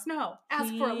 No, Russ, no.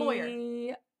 Ask for a lawyer.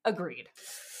 He agreed.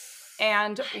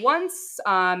 And once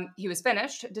he was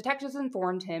finished, detectives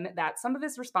informed him that some of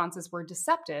his responses were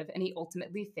deceptive, and he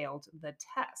ultimately failed the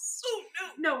test. Oh,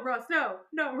 no. No, Russ, no.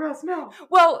 No, Russ, no.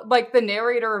 Well, like the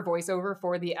narrator or voiceover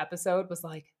for the episode was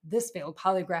like, "This failed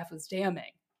polygraph was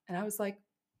damning." And I was like,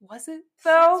 was it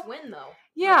though? Since when though?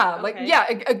 Yeah, Okay. like, yeah,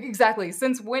 exactly.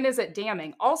 Since when is it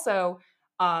damning? Also,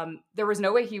 there was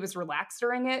no way he was relaxed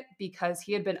during it because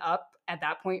he had been up at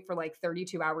that point for like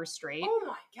 32 hours straight. Oh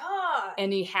my god.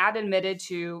 And he had admitted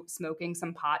to smoking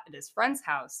some pot at his friend's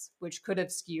house, which could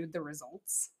have skewed the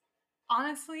results.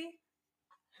 Honestly,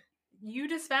 you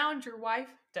just found your wife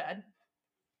dead.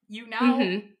 You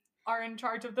now are in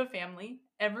charge of the family.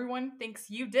 Everyone thinks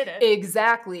you did it.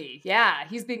 Exactly. Yeah,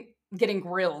 he's been getting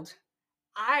grilled.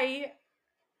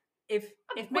 If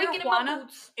marijuana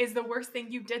is the worst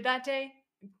thing you did that day,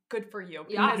 good for you.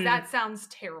 Because that sounds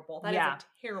terrible. That is a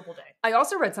terrible day. I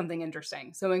also read something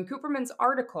interesting. So in Cooperman's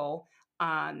article,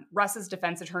 Russ's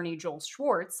defense attorney, Joel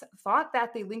Schwartz, thought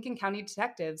that the Lincoln County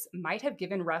detectives might have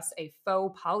given Russ a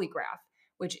faux polygraph,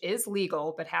 which is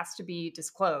legal but has to be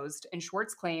disclosed, and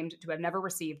Schwartz claimed to have never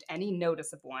received any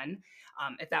notice of one,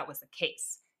 if that was the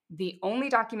case. The only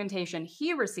documentation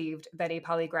he received that a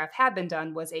polygraph had been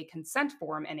done was a consent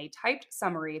form and a typed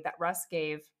summary that Russ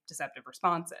gave deceptive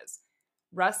responses.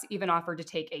 Russ even offered to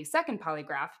take a second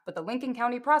polygraph, but the Lincoln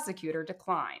County prosecutor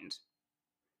declined.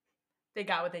 They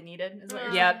got what they needed, is what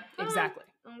you're Yep, saying? exactly.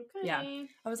 Okay. Yeah.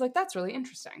 I was like, that's really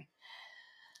interesting.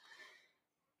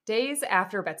 Days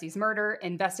after Betsy's murder,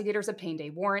 investigators obtained a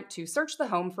warrant to search the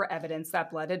home for evidence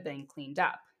that blood had been cleaned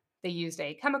up. They used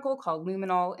a chemical called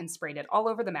luminol and sprayed it all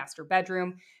over the master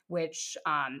bedroom, which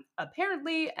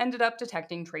apparently ended up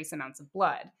detecting trace amounts of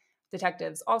blood.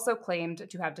 Detectives also claimed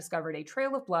to have discovered a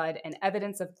trail of blood and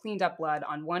evidence of cleaned up blood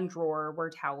on one drawer where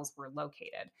towels were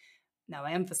located. Now,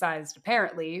 I emphasized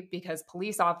apparently because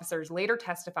police officers later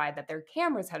testified that their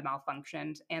cameras had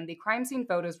malfunctioned, and the crime scene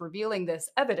photos revealing this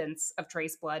evidence of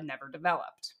trace blood never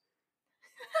developed.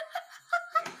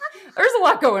 There's a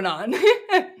lot going on.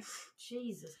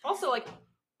 Jesus. Also, like,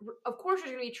 of course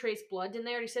there's going to be trace blood in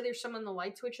there. He said there's some on the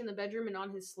light switch in the bedroom and on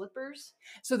his slippers.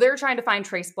 So they're trying to find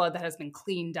trace blood that has been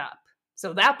cleaned up.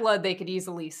 So that blood they could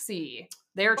easily see.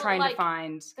 They're But, trying like, to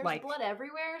find, There's like... blood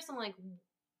everywhere, so I'm like,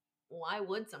 why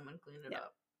would someone clean it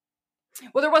up?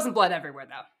 Well, there wasn't blood everywhere,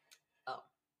 though.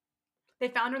 They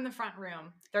found her in the front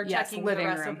room. They're Yes, checking the living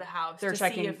rest room. of the house They're to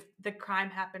checking- see if the crime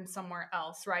happened somewhere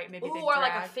else, right? Maybe Ooh, they or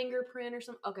like a dragged- fingerprint or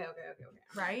something. Okay.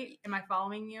 Right? Am I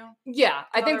following you? Yeah,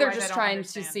 I think they're Otherwise, I just don't trying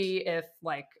understand. to see if,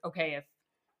 like, okay, if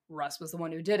Russ was the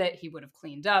one who did it, he would have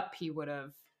cleaned up. He would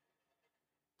have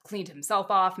cleaned himself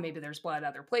off. Maybe there's blood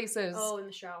other places. Oh, in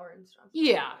the shower and stuff.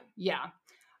 Yeah.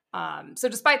 So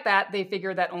despite that, they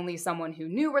figured that only someone who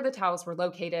knew where the towels were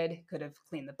located could have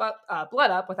cleaned the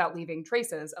blood up without leaving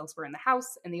traces elsewhere in the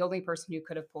house, and the only person who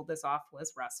could have pulled this off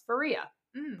was Russ Faria.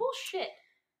 Bullshit.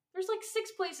 There's like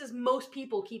 6 places most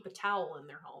people keep a towel in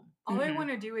their home. All I want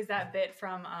to do is that bit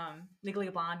from Legally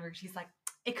Blonde where she's like,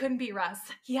 it couldn't be Russ.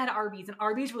 He had Arby's, and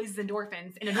Arby's releases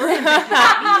endorphins, and endorphins make you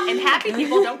happy, and happy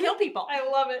people don't kill people. I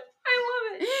love it.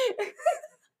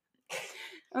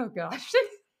 Oh, gosh.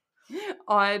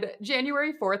 On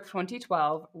January 4th,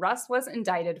 2012, Russ was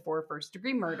indicted for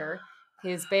first-degree murder.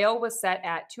 His bail was set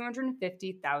at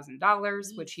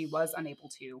 $250,000, which he was unable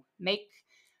to make.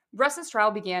 Russ's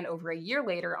trial began over a year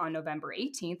later on November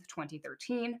 18th,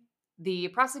 2013. The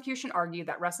prosecution argued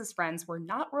that Russ's friends were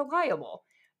not reliable,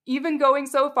 even going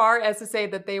so far as to say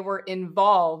that they were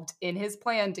involved in his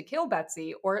plan to kill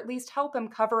Betsy, or at least help him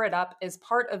cover it up as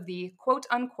part of the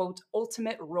quote-unquote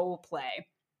ultimate role play.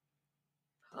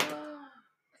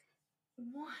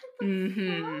 What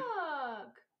the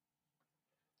fuck?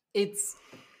 It's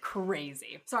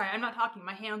crazy. Sorry, I'm not talking.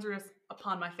 My hands are just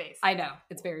upon my face. I know.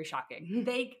 It's very shocking.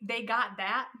 They got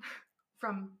that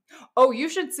from... Oh, you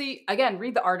should see, again,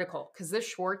 read the article, because this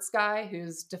Schwartz guy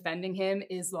who's defending him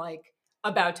is, like,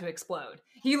 about to explode.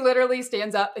 He literally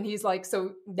stands up and he's like,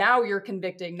 so now you're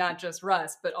convicting not just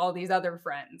Russ, but all these other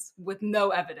friends with no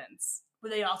evidence. Were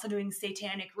they also doing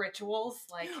satanic rituals?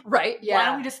 Like, right? Yeah. Why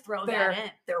don't we just throw that in?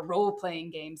 They're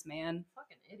role-playing games, man.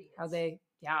 Fucking idiots. How they,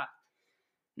 yeah.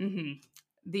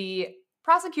 The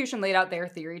prosecution laid out their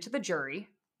theory to the jury.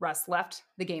 Russ left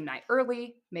the game night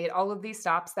early, made all of these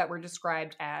stops that were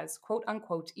described as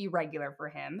quote-unquote irregular for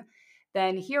him.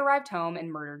 Then he arrived home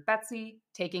and murdered Betsy,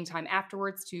 taking time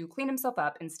afterwards to clean himself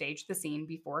up and stage the scene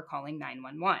before calling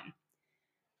 911.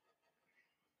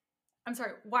 I'm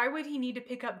sorry, why would he need to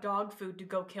pick up dog food to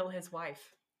go kill his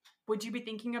wife? Would you be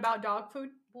thinking about dog food?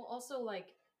 Well, also, like...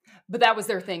 But that was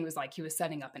their thing, was like he was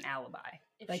setting up an alibi.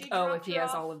 Like, if he has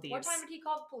off, all of these. What time did he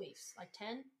call the police? Like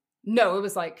 10? No, it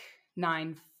was like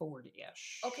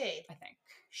 9:40-ish. Okay. I think.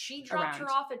 She dropped her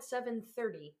off at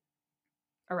 7:30.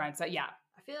 Around, so yeah.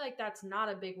 I feel like that's not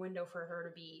a big window for her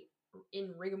to be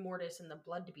in rigor mortis and the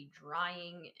blood to be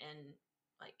drying, and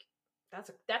like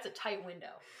that's a tight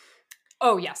window.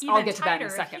 Oh yes, Even I'll get to that in a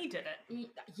tighter second. If he did it.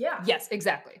 Yeah. Yes,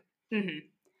 exactly.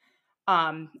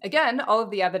 Again, all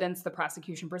of the evidence the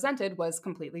prosecution presented was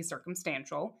completely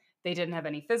circumstantial. They didn't have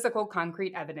any physical,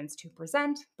 concrete evidence to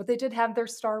present, but they did have their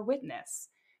star witness.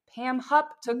 Pam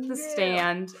Hupp took the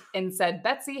stand and said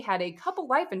Betsy had a couple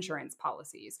life insurance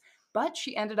policies, but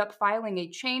she ended up filing a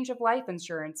change of life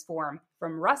insurance form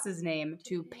from Russ's name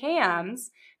to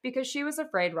Pam's because she was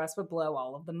afraid Russ would blow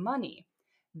all of the money.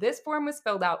 This form was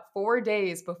filled out 4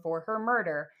 days before her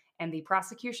murder, and the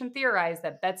prosecution theorized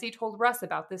that Betsy told Russ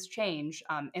about this change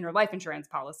in her life insurance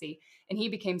policy, and he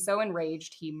became so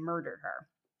enraged he murdered her.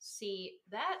 See,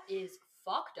 that is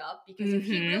fucked up, because if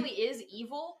he really is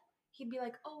evil, he'd be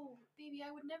like, oh, baby,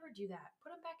 I would never do that.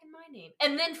 Put him back in my name.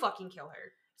 And then fucking kill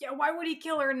her. Yeah, why would he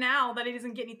kill her now that he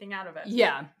doesn't get anything out of it?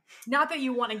 Yeah. Not that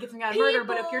you want to get something out of murder,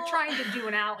 but if you're trying to do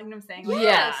an out, you know what I'm saying? Like,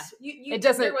 Yes. Yeah. It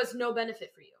doesn't... There was no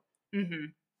benefit for you.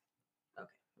 Okay.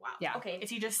 Wow. Yeah. Okay.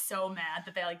 Is he just so mad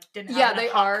that they like didn't have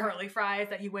enough hot curly fries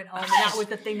that he went home and that was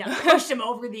the thing that pushed him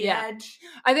over the edge?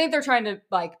 I think they're trying to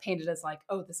like paint it as like,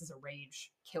 oh, this is a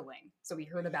rage killing. So we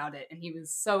heard about it and he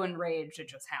was so enraged it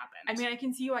just happened. I mean, I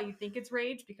can see why you think it's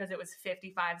rage because it was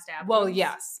 55 stab Well, wounds,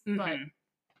 yes. but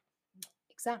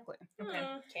exactly.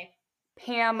 Okay.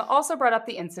 Pam also brought up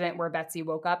the incident where Betsy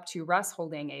woke up to Russ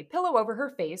holding a pillow over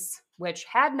her face, which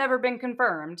had never been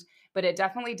confirmed, but it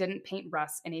definitely didn't paint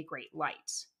Russ in a great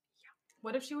light.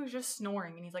 What if she was just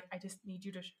snoring and he's like, I just need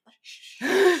you to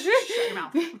shut your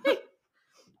mouth.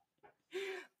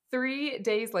 3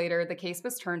 days later, the case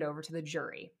was turned over to the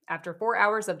jury. After 4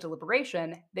 hours of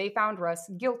deliberation, they found Russ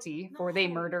guilty for the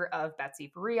murder of Betsy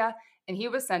Faria, and he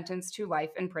was sentenced to life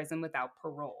in prison without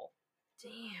parole.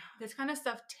 Damn. This kind of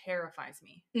stuff terrifies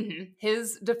me.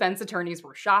 His defense attorneys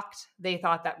were shocked. They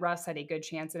thought that Russ had a good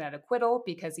chance at an acquittal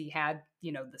because he had,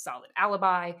 the solid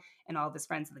alibi, and all of his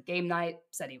friends at the game night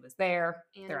said he was there.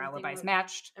 And their alibis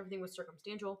matched. Everything was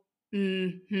circumstantial.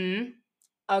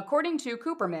 According to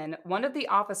Cooperman, one of the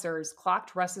officers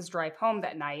clocked Russ's drive home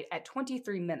that night at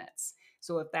 23 minutes.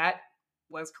 So if that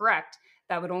was correct,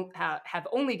 that would have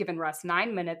only given Russ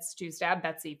 9 minutes to stab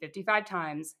Betsy 55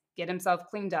 times, get himself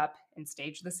cleaned up, and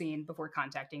stage the scene before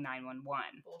contacting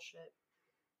 911. Bullshit.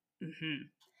 Mm-hmm.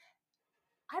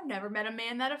 I've never met a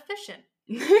man that efficient.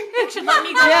 You should let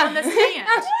me go on the stand.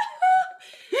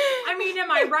 I mean,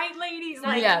 am I right, ladies?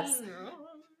 Like, yes.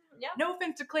 Yeah. No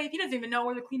offense to Clay, he doesn't even know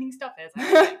where the cleaning stuff is.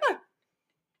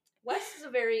 Wes is a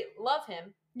very, love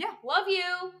him. Yeah. Love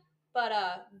you, but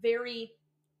very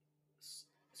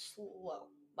slow.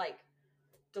 Like,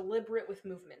 deliberate with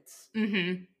movements.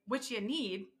 Mm-hmm. Which you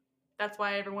need. That's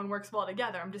why everyone works well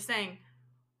together. I'm just saying,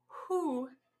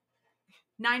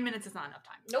 9 minutes is not enough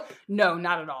time. Nope. No,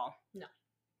 not at all. No.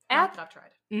 Not that I've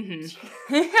tried.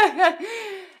 Mm-hmm.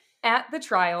 At the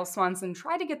trial, Swanson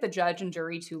tried to get the judge and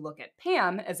jury to look at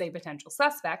Pam as a potential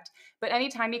suspect, but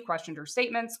anytime he questioned her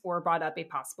statements or brought up a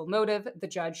possible motive, the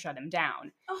judge shut him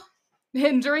down. Oh.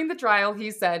 And during the trial,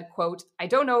 he said, quote, "I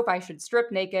don't know if I should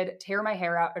strip naked, tear my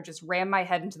hair out, or just ram my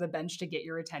head into the bench to get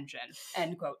your attention."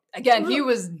 End quote. Again, he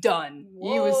was done.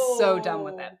 Whoa. He was so done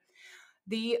with it.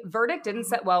 The verdict didn't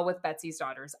sit well with Betsy's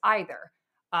daughters either.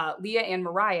 Leah and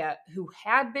Mariah, who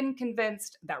had been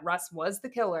convinced that Russ was the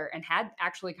killer and had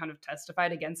actually kind of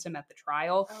testified against him at the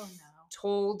trial,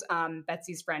 told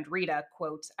Betsy's friend Rita,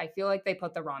 quote, "I feel like they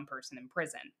put the wrong person in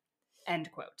prison."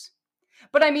 End quote.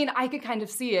 But I mean, I could kind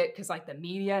of see it because like the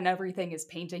media and everything is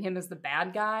painting him as the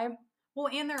bad guy. Well,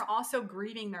 and they're also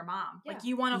grieving their mom. Yeah. Like,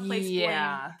 you want to place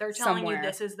blame. They're telling you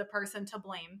this is the person to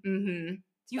blame. Mm-hmm.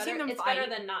 You've seen them it's fight. better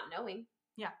than not knowing.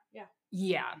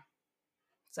 Yeah.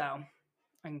 So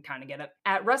I can kind of get it.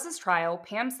 At Russ's trial,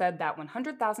 Pam said that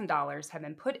 $100,000 had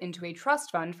been put into a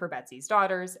trust fund for Betsy's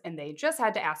daughters, and they just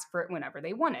had to ask for it whenever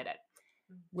they wanted it.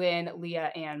 When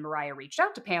Leah and Mariah reached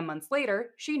out to Pam months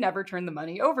later, she never turned the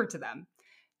money over to them.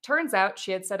 Turns out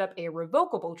she had set up a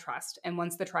revocable trust, and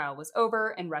once the trial was over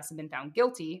and Russ had been found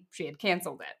guilty, she had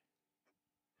canceled it.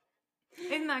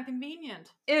 Isn't that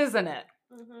convenient? Isn't it?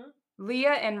 Mm-hmm.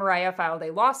 Leah and Mariah filed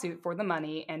a lawsuit for the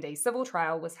money, and a civil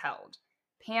trial was held.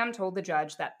 Pam told the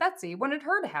judge that Betsy wanted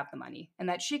her to have the money, and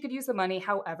that she could use the money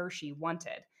however she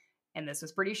wanted. And this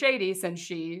was pretty shady since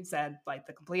she said, like,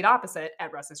 the complete opposite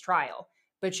at Russ's trial.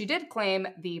 But she did claim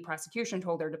the prosecution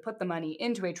told her to put the money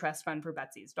into a trust fund for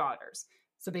Betsy's daughters.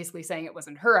 So basically saying it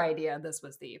wasn't her idea, this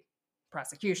was the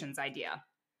prosecution's idea.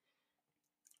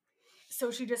 So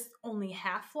she just only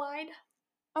half lied?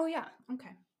 Oh, yeah.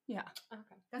 Okay. Yeah.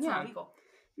 Okay. That's not legal.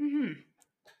 Mm-hmm.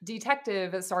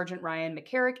 Detective Sergeant Ryan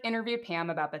McCarrick interviewed Pam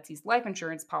about Betsy's life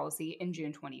insurance policy in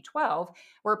June 2012,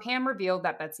 where Pam revealed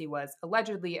that Betsy was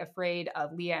allegedly afraid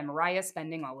of Leah and Mariah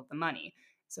spending all of the money.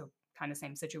 So kind of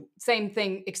same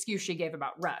thing excuse she gave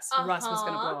about Russ. Russ was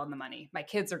going to blow all the money. My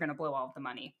kids are going to blow all of the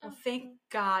money. Well, thank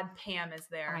God Pam is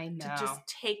there. I know. To just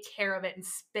take care of it and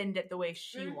spend it the way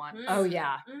she wants. Oh,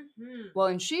 yeah. Mm-hmm. Well,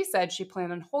 and she said she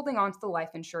planned on holding on to the life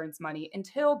insurance money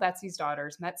until Betsy's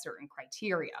daughters met certain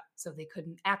criteria. So they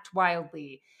couldn't act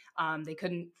wildly. They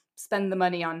couldn't spend the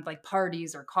money on like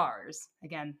parties or cars.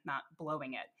 Again, not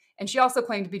blowing it. And she also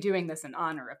claimed to be doing this in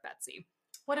honor of Betsy.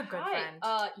 What a good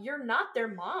friend. You're not their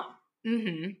mom.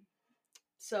 Mm-hmm.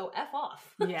 So F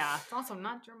off. Yeah. It's also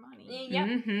not your money. Yep.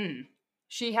 Mm-hmm.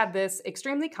 She had this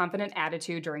extremely confident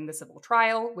attitude during the civil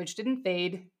trial, which didn't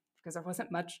fade because there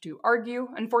wasn't much to argue,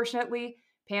 unfortunately.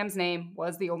 Pam's name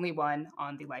was the only one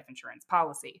on the life insurance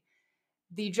policy.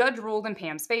 The judge ruled in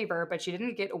Pam's favor, but she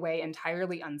didn't get away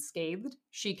entirely unscathed.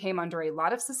 She came under a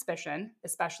lot of suspicion,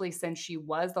 especially since she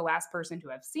was the last person to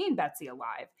have seen Betsy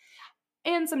alive,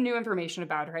 and some new information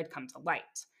about her had come to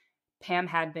light. Pam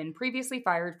had been previously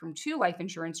fired from 2 life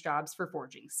insurance jobs for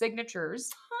forging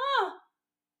signatures. Huh.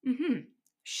 Mm-hmm.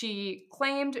 She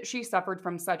claimed she suffered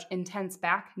from such intense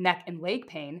back, neck, and leg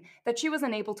pain that she was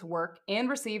unable to work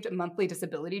and received monthly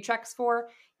disability checks for,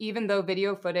 even though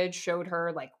video footage showed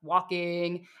her like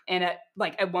walking and at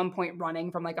one point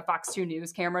running from like a Fox 2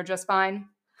 News camera just fine.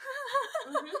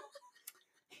 Mm-hmm.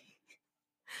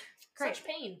 Great.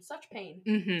 Such pain.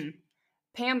 Mm-hmm.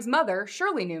 Pam's mother,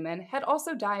 Shirley Newman, had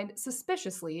also died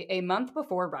suspiciously a month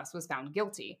before Russ was found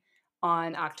guilty.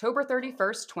 On October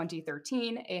 31st,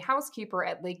 2013, a housekeeper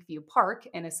at Lakeview Park,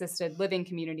 an assisted living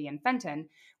community in Fenton,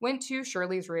 went to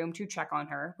Shirley's room to check on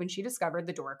her when she discovered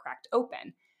the door cracked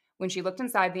open. When she looked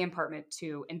inside the apartment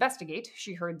to investigate,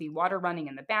 she heard the water running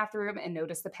in the bathroom and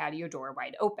noticed the patio door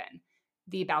wide open.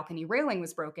 The balcony railing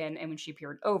was broken, and when she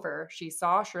peered over, she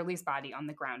saw Shirley's body on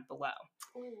the ground below.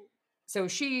 Ooh. So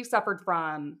she suffered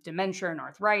from dementia and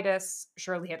arthritis.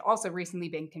 Shirley had also recently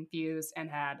been confused and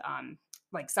had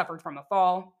suffered from a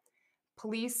fall.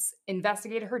 Police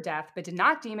investigated her death but did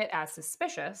not deem it as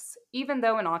suspicious, even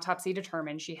though an autopsy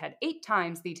determined she had 8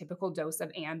 times the typical dose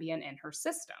of Ambien in her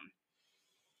system.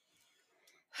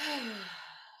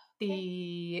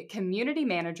 The community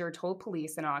manager told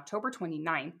police on October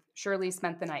 29th Shirley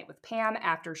spent the night with Pam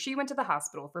after she went to the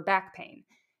hospital for back pain.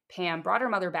 Pam brought her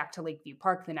mother back to Lakeview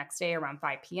Park the next day around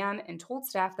 5 p.m. and told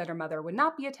staff that her mother would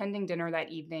not be attending dinner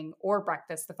that evening or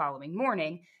breakfast the following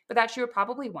morning, but that she would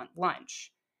probably want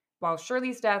lunch. While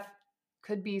Shirley's death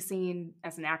could be seen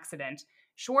as an accident,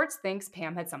 Schwartz thinks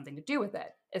Pam had something to do with it,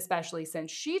 especially since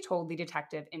she told the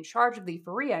detective in charge of the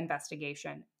Faria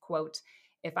investigation, quote,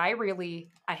 "If I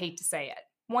hate to say it,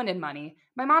 wanted money,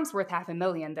 my mom's worth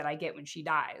 $500,000 that I get when she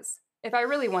dies. If I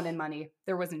really wanted money,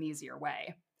 there was an easier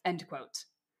way." End quote.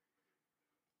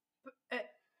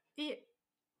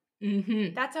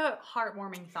 That's a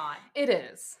heartwarming thought. It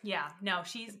is. Yeah. No,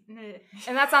 she's...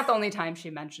 And that's not the only time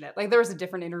she mentioned it. Like, there was a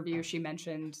different interview she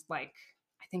mentioned, like,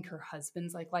 I think her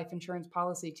husband's, like, life insurance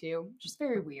policy, too. Just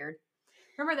very weird.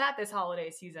 Remember that this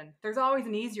holiday season. There's always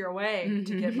an easier way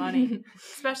to get money.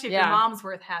 Especially if your mom's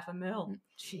worth $500,000.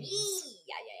 Jeez.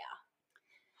 Yeah.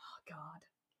 Oh, God.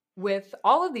 With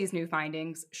all of these new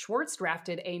findings, Schwartz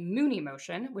drafted a Mooney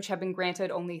motion, which had been granted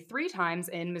only 3 times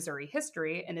in Missouri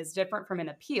history and is different from an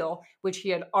appeal, which he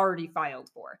had already filed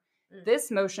for. This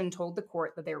motion told the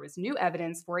court that there was new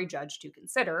evidence for a judge to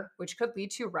consider, which could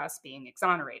lead to Russ being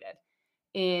exonerated.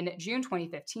 In June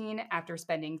 2015, after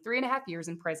spending 3.5 years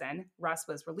in prison, Russ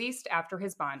was released after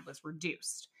his bond was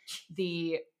reduced.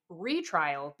 The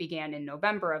retrial began in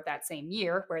November of that same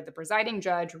year, where the presiding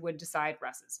judge would decide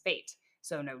Russ's fate.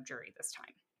 So no jury this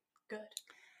time. Good.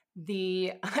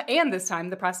 And this time,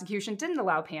 the prosecution didn't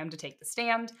allow Pam to take the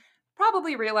stand,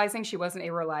 probably realizing she wasn't a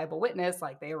reliable witness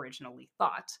like they originally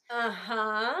thought.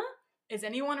 Is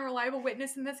anyone a reliable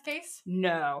witness in this case?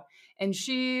 No. And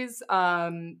she's,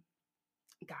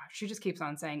 she just keeps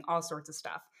on saying all sorts of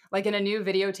stuff. Like in a new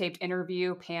videotaped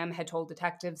interview, Pam had told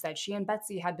detectives that she and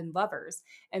Betsy had been lovers,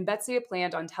 and Betsy had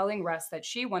planned on telling Russ that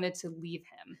she wanted to leave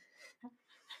him.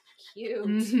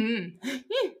 Cute.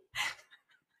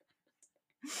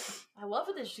 I love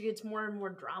it that she gets more and more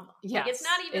drama. Yes, like, it's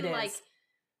not even it like is.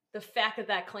 the fact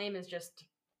that claim is just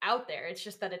out there. It's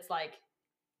just that it's like,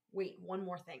 wait, one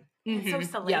more thing. It's so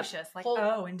salacious. Yep. Like,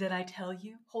 oh, and did I tell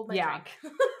you? Hold my Yeah.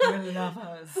 drink. We're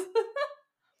lovers.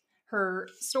 Her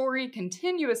story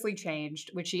continuously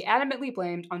changed, which she adamantly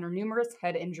blamed on her numerous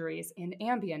head injuries and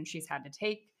Ambien she's had to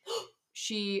take.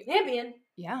 Ambien?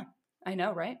 Yeah, I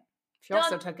know, right? She Dun,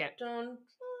 also took it. Dun.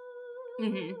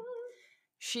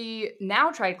 She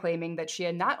now tried claiming that she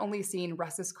had not only seen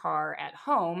Russ's car at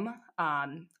home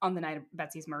on the night of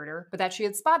Betsy's murder, but that she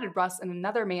had spotted Russ and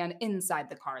another man inside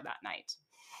the car that night.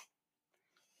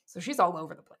 So she's all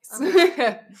over the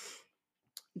place.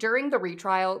 During the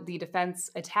retrial, the defense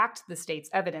attacked the state's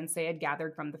evidence they had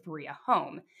gathered from the Faria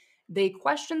home. They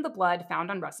questioned the blood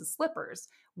found on Russ's slippers,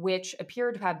 which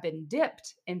appeared to have been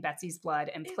dipped in Betsy's blood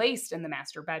and placed in the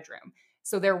master bedroom.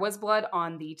 So there was blood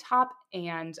on the top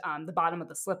and the bottom of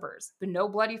the slippers, but no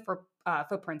bloody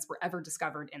footprints were ever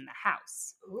discovered in the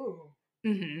house. Ooh.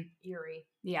 Eerie.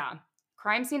 Yeah.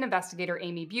 Crime scene investigator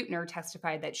Amy Buettner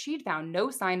testified that she'd found no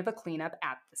sign of a cleanup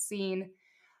at the scene.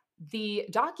 The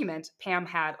document Pam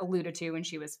had alluded to when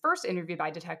she was first interviewed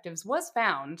by detectives was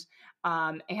found,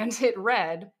 and it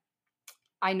read,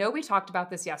 "I know we talked about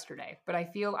this yesterday, but I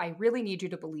feel I really need you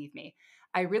to believe me.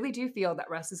 I really do feel that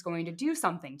Russ is going to do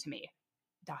something to me. ...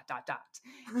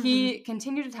 He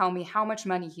continued to tell me how much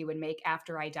money he would make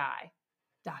after I die. ...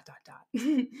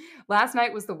 Last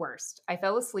night was the worst. I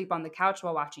fell asleep on the couch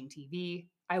while watching TV.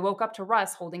 I woke up to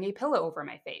Russ holding a pillow over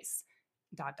my face. ...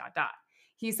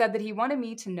 He said that he wanted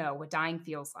me to know what dying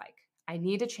feels like. I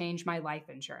need to change my life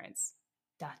insurance. ...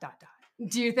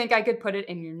 Do you think I could put it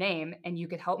in your name and you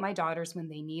could help my daughters when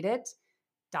they need it? ...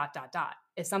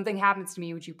 If something happens to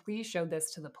me, would you please show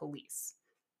this to the police?"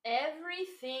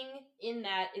 Everything in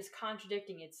that is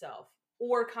contradicting itself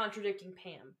or contradicting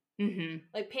Pam.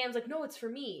 Like, Pam's like, no, it's for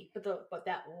me. But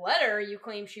that letter you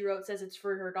claim she wrote says it's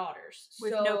for her daughters.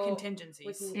 With no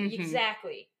contingencies.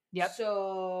 Exactly. Yep.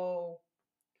 So,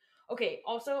 okay,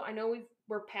 also, I know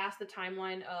we're past the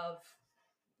timeline of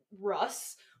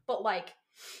Russ, but, like,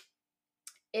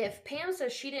 if Pam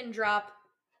says she didn't drop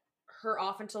her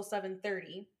off until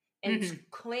 7:30 and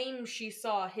claims she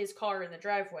saw his car in the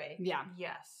driveway. Yeah.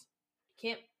 Yes.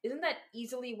 Isn't that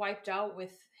easily wiped out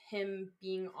with him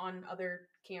being on other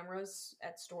cameras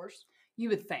at stores? You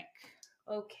would think.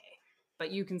 Okay. But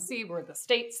you can see where the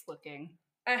state's looking.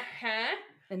 Uh-huh.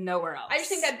 And nowhere else. I just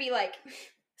think that'd be like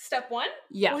step one.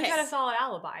 Yes. Well, he got a solid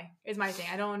alibi, is my thing.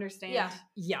 I don't understand. Yeah.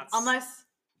 Yes. Unless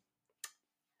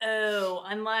Oh,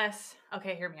 unless,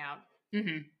 okay, hear me out.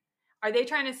 Mm-hmm. Are they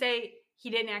trying to say he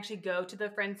didn't actually go to the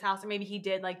friend's house, or maybe he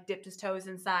did, like, dipped his toes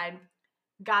inside,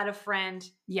 got a friend,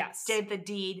 Yes. did the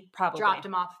deed, Probably. dropped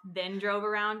him off, then drove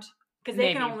around? Because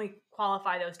they can Maybe. only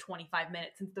qualify those 25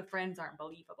 minutes since the friends aren't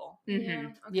believable. Mm-hmm. Yeah,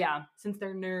 okay. Yeah. Since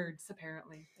they're nerds,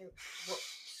 apparently.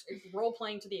 Role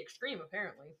playing to the extreme,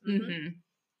 apparently. Mm-hmm.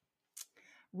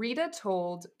 Rita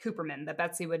told Cooperman that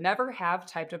Betsy would never have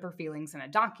typed up her feelings in a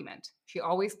document. She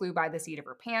always flew by the seat of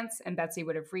her pants, and Betsy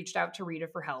would have reached out to Rita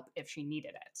for help if she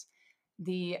needed it.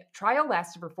 The trial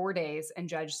lasted for 4 days, and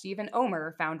Judge Stephen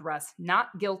Omer found Russ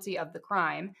not guilty of the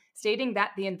crime, stating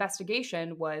that the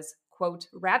investigation was, quote,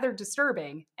 rather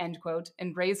disturbing, end quote,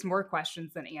 and raised more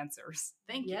questions than answers.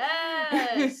 Thank you.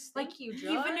 Yes. Thank you,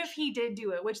 Judge. Even if he did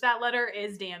do it, which that letter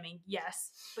is damning,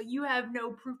 yes, but you have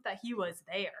no proof that he was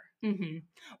there. Mm-hmm.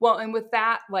 Well, and with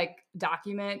that, like,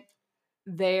 document,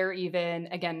 they're even,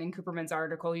 again, in Cooperman's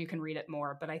article, you can read it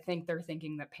more, but I think they're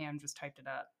thinking that Pam just typed it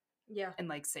up. Yeah. And,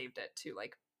 like, saved it to,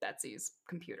 like, Betsy's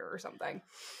computer or something.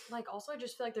 Like, also, I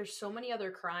just feel like there's so many other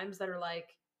crimes that are like,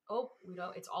 oh, we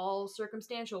don't, it's all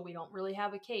circumstantial. We don't really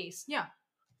have a case. Yeah.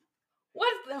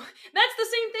 What? That's the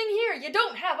same thing here. You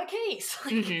don't have a case.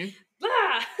 Like, Mm-hmm.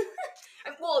 blah.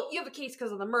 Well, you have a case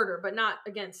because of the murder, but not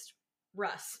against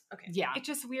Russ. Okay. Yeah. It's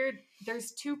just weird.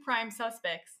 There's 2 prime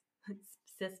suspects,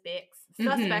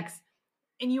 Mhm.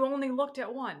 and you only looked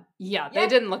at one. Yeah, they Yeah.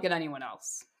 didn't look at anyone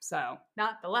else. So,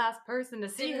 Not the last person to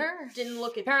see her. Didn't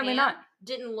look at apparently Pam, not.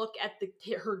 Didn't look at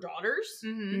her daughters.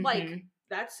 Mm-hmm. Like, Mhm.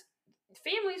 that's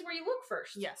families where you look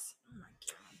first. Yes. Oh my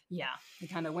god. Yeah, they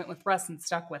kind of went with Russ and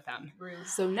stuck with him. Rude.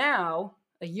 So now,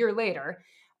 a year later,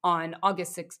 on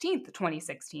August 16th,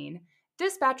 2016,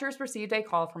 dispatchers received a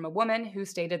call from a woman who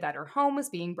stated that her home was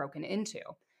being broken into.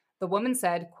 The woman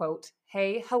said, quote,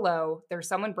 "Hey, hello, there's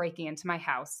someone breaking into my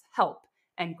house. Help,"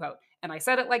 end quote. And I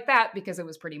said it like that because it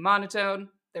was pretty monotone.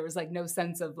 There was, like, no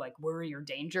sense of, like, worry or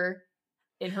danger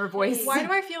in her voice. Why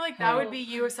do I feel like that Hey. would be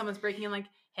you if someone's breaking in? Like,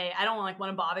 hey, I don't like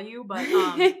want to bother you, but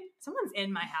someone's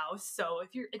in my house, so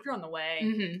if you're on the way,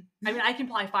 Mhm. I mean, I can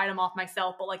probably fight them off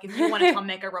myself. But like, if you want to come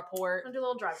make a report, I'll do a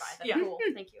little drive-by. That'd Yeah. be cool.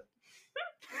 Thank you.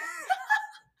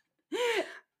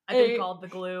 I've been called the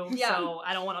glue, Yeah. so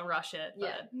I don't want to rush it.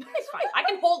 But. Yeah. It's fine. I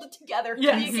can hold it together till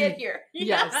Yes. you get here.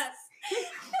 Yes.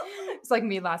 It's like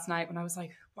me last night when I was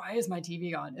like, why is my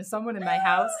TV on? Is someone in my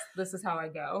house? This is how I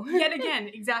go. Yet again,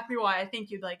 exactly why I think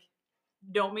you'd like.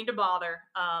 Don't mean to bother.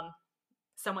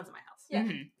 Someone's in my house. Yeah.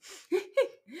 Mhm.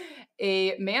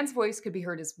 A man's voice could be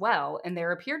heard as well, and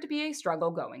there appeared to be a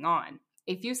struggle going on.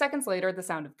 A few seconds later, the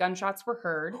sound of gunshots were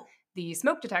heard, the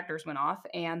smoke detectors went off,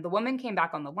 and the woman came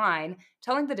back on the line,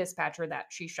 telling the dispatcher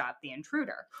that she shot the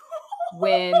intruder.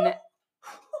 When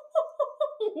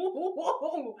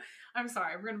Whoa! I'm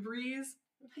sorry. We're gonna breeze.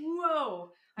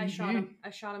 Whoa! I shot him. I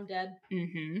shot him dead.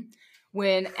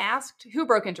 When asked who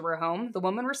broke into her home, the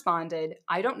woman responded,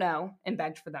 "I don't know," and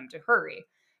begged for them to hurry.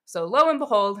 So lo and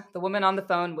behold, the woman on the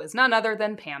phone was none other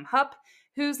than Pam Hupp,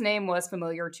 whose name was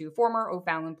familiar to former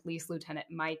O'Fallon Police Lieutenant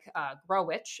Mike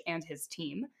Growich and his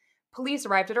team. Police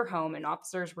arrived at her home, and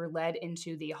officers were led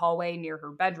into the hallway near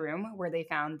her bedroom, where they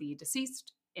found the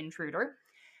deceased intruder.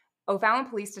 O'Fallon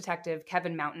Police Detective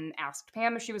Kevin Mountain asked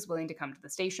Pam if she was willing to come to the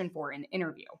station for an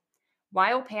interview.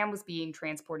 While Pam was being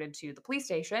transported to the police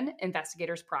station,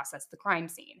 investigators processed the crime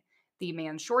scene. The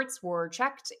man's shorts were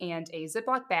checked, and a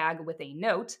Ziploc bag with a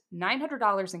note,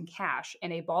 $900 in cash,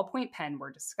 and a ballpoint pen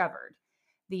were discovered.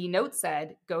 The note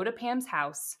said, "Go to Pam's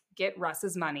house, get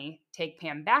Russ's money, take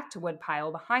Pam back to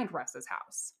woodpile behind Russ's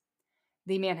house."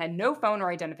 The man had no phone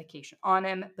or identification on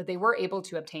him, but they were able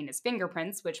to obtain his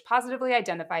fingerprints, which positively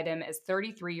identified him as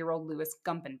 33-year-old Louis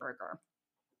Gumpenberger.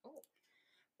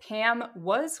 Pam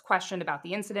was questioned about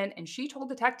the incident, and she told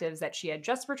detectives that she had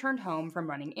just returned home from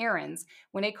running errands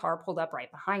when a car pulled up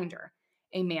right behind her.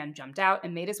 A man jumped out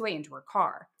and made his way into her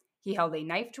car. He held a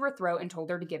knife to her throat and told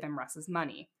her to give him Russ's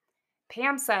money.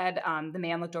 Pam said the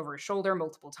man looked over his shoulder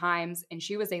multiple times, and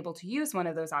she was able to use one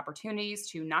of those opportunities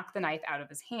to knock the knife out of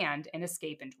his hand and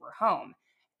escape into her home.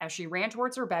 As she ran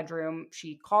towards her bedroom,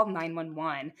 she called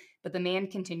 911, but the man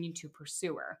continued to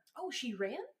pursue her. Oh, she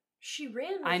ran? She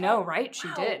ran. I know, right? She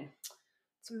did.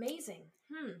 It's amazing.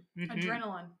 Mhm.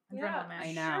 Adrenaline, Yeah, man.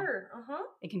 I know. Sure.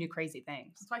 It can do crazy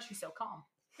things. That's why she's so calm.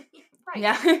 Right.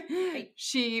 Yeah.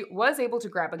 She was able to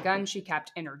grab a gun she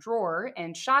kept in her drawer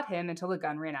and shot him until the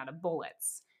gun ran out of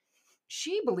bullets.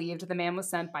 She believed the man was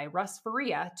sent by Russ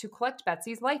Faria to collect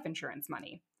Betsy's life insurance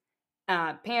money.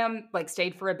 Pam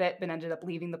stayed for a bit, but ended up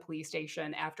leaving the police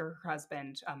station after her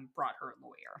husband brought her a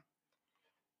lawyer.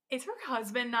 Is her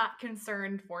husband not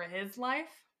concerned for his life?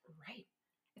 Right.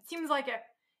 It seems like it.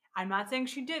 I'm not saying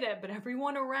she did it, but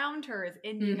everyone around her is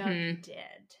ending up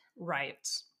dead. Right.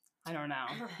 I don't know.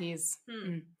 He's...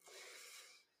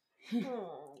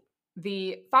 Oh.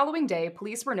 The following day,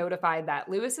 police were notified that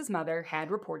Lewis's mother had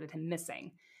reported him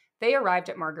missing. They arrived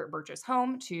at Margaret Birch's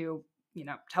home to,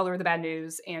 tell her the bad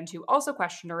news and to also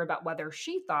question her about whether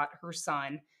she thought her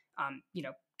son,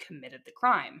 committed the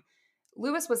crime.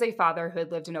 Lewis was a father who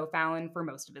had lived in O'Fallon for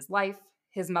most of his life.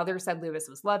 His mother said Lewis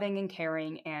was loving and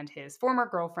caring, and his former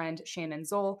girlfriend, Shannon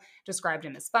Zoll, described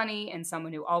him as funny and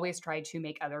someone who always tried to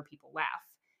make other people laugh.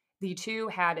 The two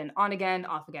had an on-again,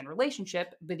 off-again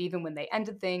relationship, but even when they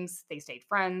ended things, they stayed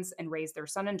friends and raised their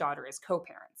son and daughter as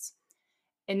co-parents.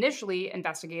 Initially,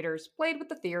 investigators played with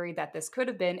the theory that this could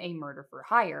have been a murder for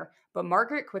hire, but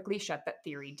Margaret quickly shut that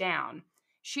theory down.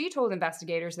 She told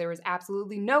investigators there was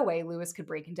absolutely no way Lewis could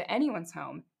break into anyone's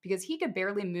home because he could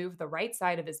barely move the right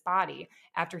side of his body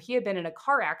after he had been in a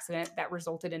car accident that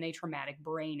resulted in a traumatic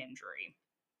brain injury.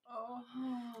 Oh.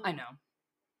 I know.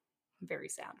 Very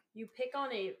sad. You pick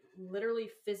on a literally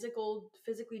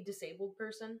physically disabled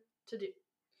person to do.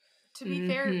 To be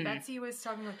fair, Betsy was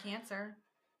struggling with cancer.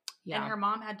 Yeah. And her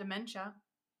mom had dementia.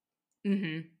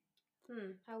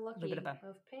 How lucky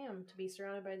of Pam to be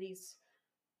surrounded by these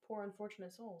poor,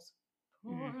 unfortunate souls.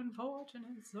 Poor, unfortunate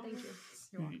souls. Thank you.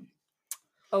 You're welcome.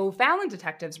 O'Fallon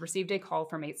detectives received a call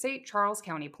from a St. Charles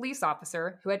County police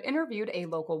officer who had interviewed a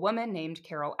local woman named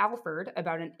Carol Alford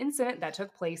about an incident that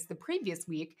took place the previous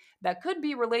week that could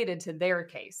be related to their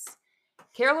case.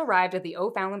 Carol arrived at the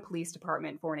O'Fallon Police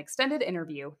Department for an extended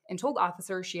interview and told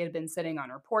officers she had been sitting on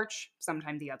her porch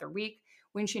sometime the other week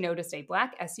when she noticed a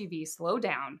black SUV slow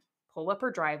down, pull up her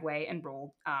driveway, and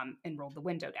rolled the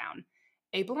window down.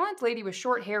 A blonde lady with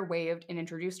short hair waved and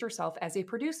introduced herself as a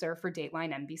producer for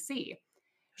Dateline NBC.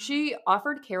 She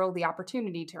offered Carol the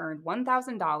opportunity to earn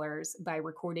 $1,000 by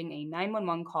recording a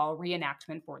 911 call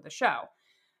reenactment for the show.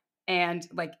 And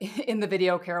in the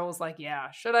video, Carol was like, yeah,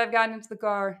 should I have gotten into the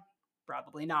car?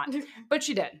 Probably not. But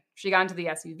she did. She got into the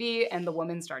SUV and the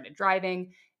woman started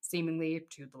driving, seemingly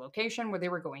to the location where they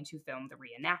were going to film the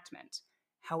reenactment.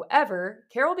 However,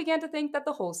 Carol began to think that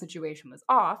the whole situation was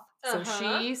off, so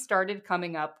she started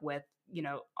coming up with,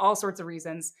 all sorts of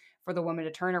reasons for the woman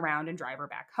to turn around and drive her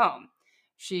back home.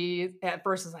 She at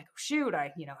first was like, oh, shoot,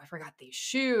 I forgot these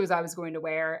shoes I was going to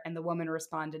wear. And the woman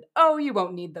responded, oh, you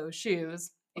won't need those shoes,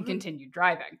 and continued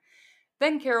driving.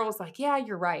 Then Carol was like, yeah,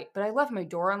 you're right, but I left my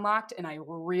door unlocked and I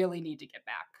really need to get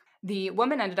back. The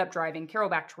woman ended up driving Carol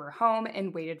back to her home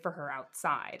and waited for her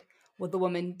outside. What the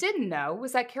woman didn't know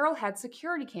was that Carol had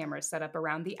security cameras set up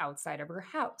around the outside of her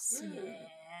house. Yeah.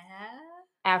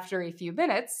 After a few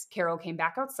minutes, Carol came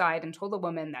back outside and told the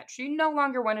woman that she no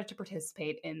longer wanted to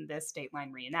participate in this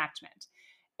Dateline reenactment.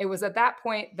 It was at that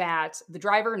point that the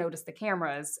driver noticed the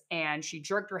cameras and she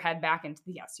jerked her head back into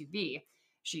the SUV.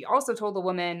 She also told the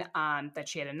woman that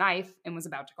she had a knife and was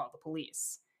about to call the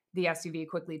police. The SUV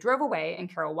quickly drove away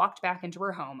and Carol walked back into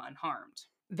her home unharmed.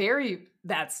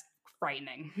 That's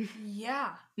frightening.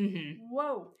 Yeah.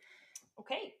 Whoa.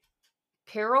 Okay.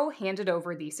 Carol handed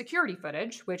over the security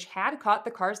footage, which had caught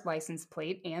the car's license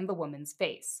plate and the woman's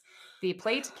face. The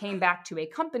plate came back to a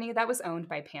company that was owned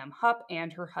by Pam Hupp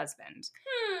and her husband.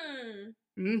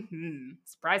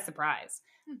 Surprise, surprise.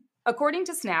 According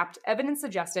to Snapped, evidence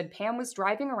suggested Pam was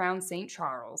driving around St.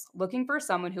 Charles looking for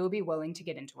someone who would be willing to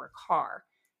get into her car.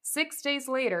 6 days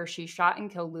later, she shot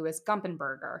and killed Louis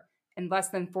Gumpenberger. In less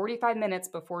than 45 minutes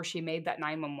before she made that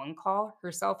 911 call,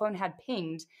 her cell phone had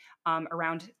pinged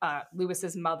around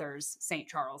Lewis's mother's St.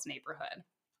 Charles neighborhood.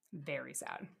 Very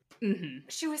sad.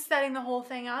 She was setting the whole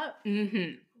thing up?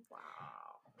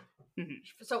 Wow.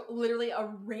 So literally a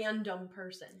random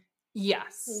person.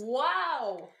 Yes.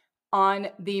 Wow. On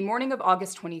the morning of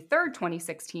August 23rd,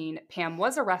 2016, Pam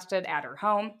was arrested at her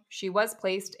home. She was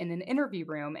placed in an interview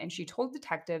room and she told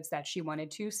detectives that she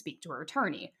wanted to speak to her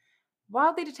attorney.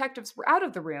 While the detectives were out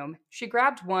of the room, she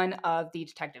grabbed one of the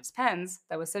detectives' pens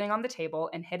that was sitting on the table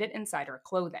and hid it inside her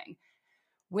clothing.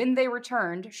 When they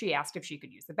returned, she asked if she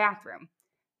could use the bathroom.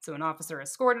 So an officer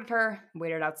escorted her,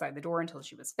 waited outside the door until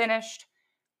she was finished.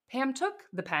 Pam took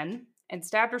the pen and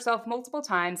stabbed herself multiple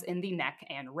times in the neck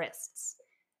and wrists.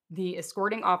 The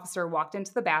escorting officer walked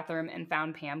into the bathroom and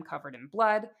found Pam covered in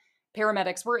blood.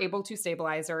 Paramedics were able to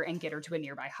stabilize her and get her to a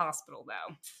nearby hospital,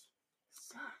 though.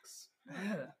 Sucks.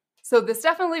 So this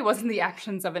definitely wasn't the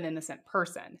actions of an innocent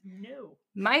person. No.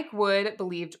 Mike Wood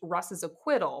believed Russ's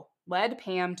acquittal led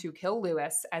Pam to kill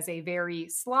Lewis as a very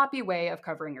sloppy way of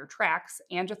covering her tracks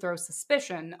and to throw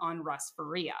suspicion on Russ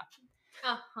Faria.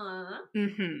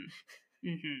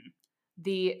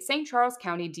 The St. Charles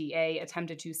County DA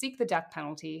attempted to seek the death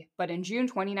penalty, but in June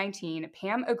 2019,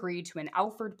 Pam agreed to an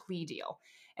Alford plea deal.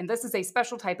 And this is a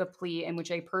special type of plea in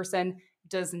which a person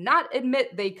does not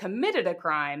admit they committed a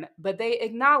crime, but they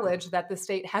acknowledge that the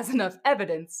state has enough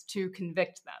evidence to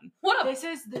convict them. This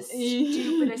is the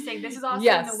stupidest thing. This is also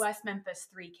in the West Memphis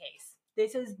 3 case.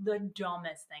 This is the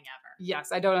dumbest thing ever.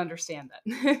 Yes, I don't understand that.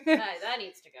 that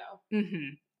needs to go.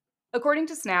 Mm-hmm. According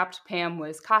to Snapped, Pam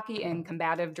was cocky and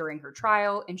combative during her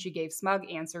trial, and she gave smug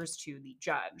answers to the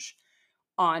judge.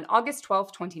 On August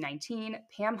 12, 2019,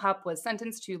 Pam Hupp was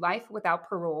sentenced to life without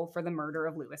parole for the murder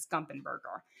of Louis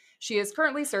Gumpenberger. She is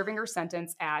currently serving her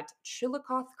sentence at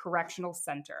Chillicothe Correctional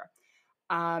Center.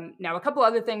 Now, a couple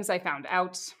other things I found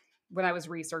out when I was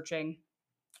researching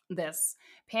this.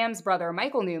 Pam's brother,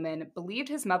 Michael Newman, believed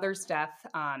his mother's death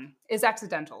is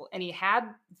accidental, and he had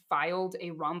filed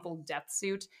a wrongful death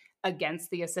suit against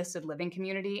the assisted living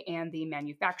community and the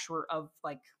manufacturer of,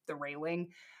 the railing.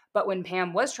 But when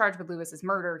Pam was charged with Lewis's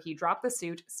murder, he dropped the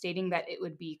suit, stating that it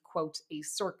would be, quote, a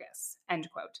circus, end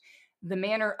quote. The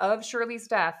manner of Shirley's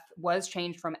death was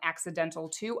changed from accidental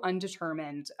to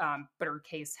undetermined, but her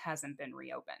case hasn't been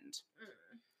reopened.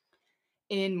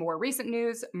 In more recent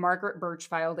news, Margaret Birch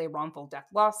filed a wrongful death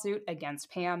lawsuit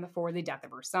against Pam for the death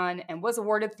of her son and was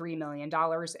awarded $3 million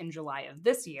in July of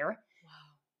this year. Wow.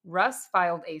 Russ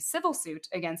filed a civil suit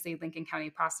against the Lincoln County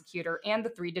prosecutor and the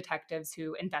 3 detectives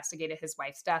who investigated his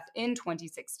wife's death in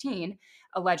 2016,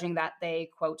 alleging that they,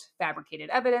 quote, fabricated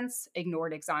evidence,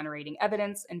 ignored exonerating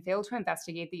evidence, and failed to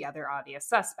investigate the other obvious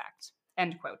suspect,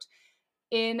 end quote.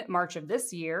 In March of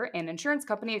this year, an insurance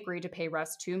company agreed to pay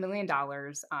Russ $2 million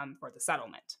for the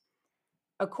settlement.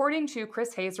 According to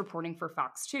Chris Hayes reporting for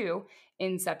Fox 2,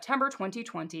 in September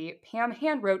 2020, Pam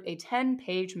handwrote a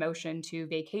 10-page motion to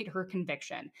vacate her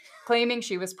conviction, claiming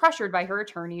she was pressured by her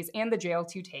attorneys and the jail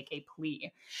to take a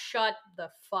plea. Shut the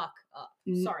fuck up.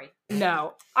 Sorry.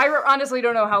 No. I honestly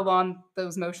don't know how long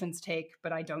those motions take,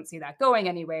 but I don't see that going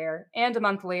anywhere. And a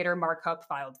month later, Mark Hupp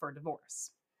filed for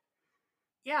divorce.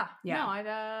 Yeah. Yeah.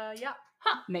 No, yeah.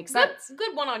 Huh. Makes sense.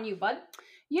 Good one on you, bud.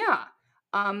 Yeah.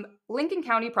 Lincoln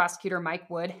County Prosecutor Mike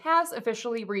Wood has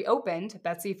officially reopened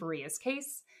Betsy Faria's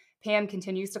case. Pam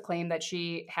continues to claim that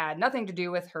she had nothing to do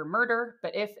with her murder,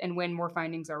 but if and when more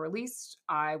findings are released,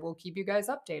 I will keep you guys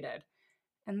updated.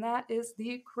 And that is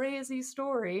the crazy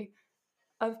story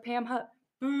of Pam Hupp.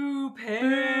 Boo,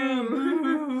 Pam.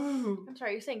 Boo. I'm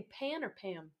sorry, you're saying Pan or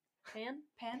Pam? Pan?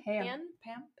 Pam.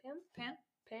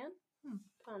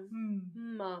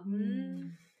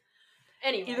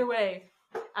 Anyway. Either way,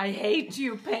 I hate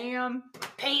you, Pam.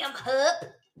 Pam Hupp.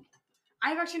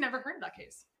 I've actually never heard of that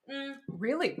case.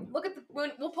 Really? Look at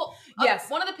we'll pull. Yes,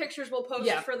 one of the pictures we'll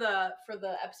post for the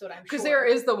episode. I'm sure because there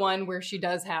is the one where she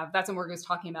does have. That's what Morgan was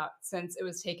talking about. Since it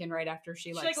was taken right after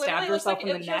she stabbed herself in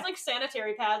the neck. She has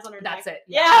sanitary pads on her neck. That's it.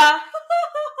 Yeah.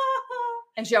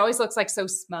 And she always looks so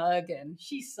smug and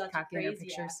she's such a crazy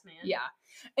ass, man. Yeah.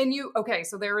 And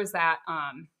so there was that.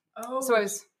 So I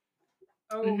was.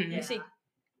 You see.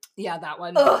 Yeah, that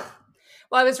one. Ugh.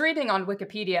 Well, I was reading on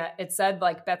Wikipedia. It said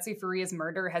Betsy Faria's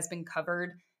murder has been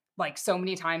covered so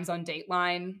many times on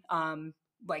Dateline.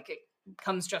 It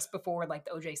comes just before the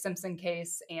O.J. Simpson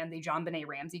case and the John Benet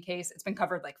Ramsey case. It's been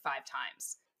covered 5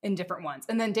 times in different ones.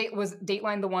 And then was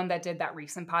Dateline the one that did that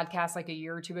recent podcast a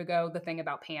year or 2 ago? The thing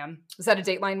about Pam. Was that a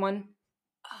Dateline one?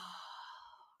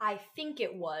 I think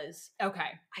it was.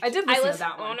 Okay. I did listen to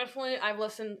that one. Honestly, I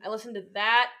listened to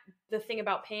that. The thing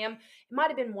about Pam. It might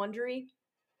have been Wondery.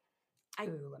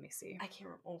 Let me see. I can't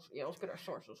remember. Yeah, let's get our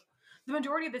sources. The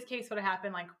majority of this case would have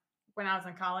happened when I was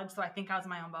in college, so I think I was in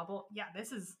my own bubble. Yeah,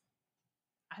 this is.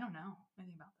 I don't know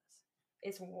anything about this.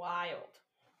 It's wild.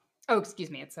 Oh, excuse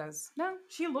me. It says no.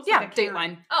 She looks like a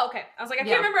Dateline. Oh, okay. I was I can't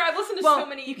remember. I've listened to so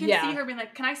many. You can see her being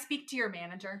 "Can I speak to your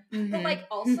manager?" Mm-hmm. But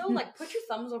also put your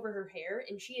thumbs over her hair,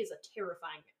 and she is a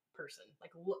terrifying person.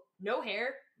 Look, no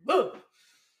hair. Boom.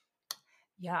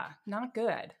 Yeah, not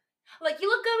good. You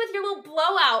look good with your little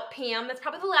blowout, Pam. That's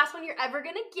probably the last one you're ever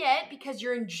gonna get because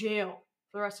you're in jail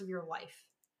for the rest of your life.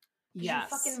 Yes.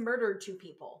 You fucking murdered 2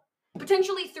 people,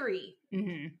 potentially 3.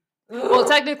 Mm-hmm. Well,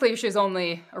 technically, she's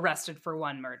only arrested for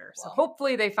 1 murder. So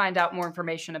hopefully they find out more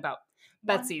information about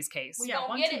Betsy's case. We got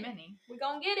 1 too many. We're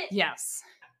going to get it. Yes.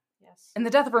 And the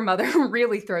death of her mother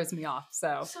really throws me off.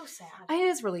 So sad. It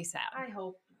is really sad. I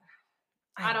hope.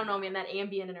 I don't know, man. That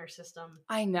Ambien in her system.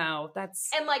 I know. That's...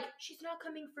 And, she's not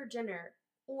coming for dinner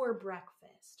or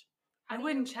breakfast. I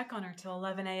wouldn't check on her till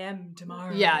 11 a.m.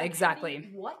 tomorrow. Yeah, exactly.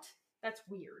 What? That's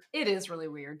weird. It is really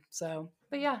weird. So,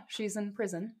 but yeah, she's in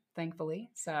prison,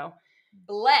 thankfully. So,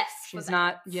 bless. She's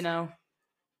not,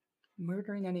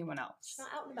 murdering anyone else. She's not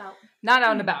out and about. Not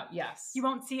out and about, yes. You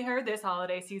won't see her this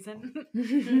holiday season.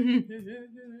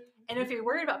 And if you're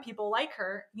worried about people like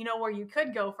her, you know where you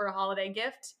could go for a holiday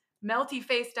gift?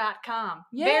 Meltyface.com.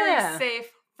 Yeah. Very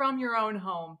safe from your own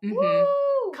home.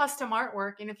 Mm-hmm. Custom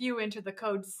artwork. And if you enter the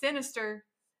code SINISTER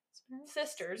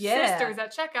Sisters. Yeah. Sisters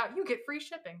at checkout, you get free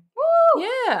shipping. Woo!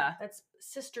 Yeah. That's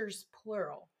sisters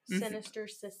plural. Mhm. Sinister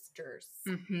sisters.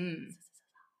 Mm-hmm.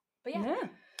 But yeah. Yeah.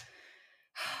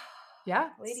 Yeah.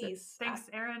 Ladies. Thanks,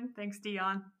 Erin. Thanks,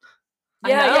 Dion.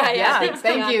 Yeah. Thanks,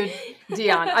 Thank Dion. you,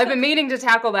 Dion. I've been meaning to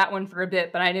tackle that one for a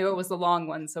bit, but I knew it was the long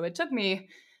one, so it took me,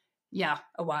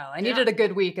 a while. I needed a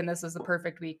good week, and this was the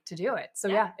perfect week to do it. So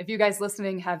if you guys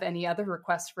listening have any other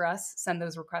requests for us, send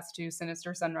those requests to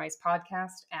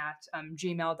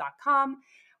sinistersunrisepodcast@gmail.com.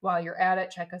 While you're at it,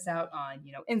 check us out on,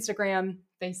 Instagram,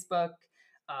 Facebook,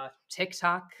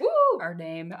 TikTok, our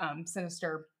name,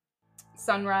 Sinister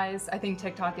Sunrise. I think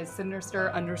TikTok is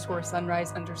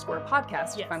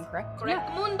sinister_sunrise_podcast, if I'm correct.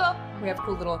 Correct mundo. We have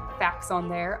cool little facts on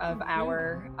there of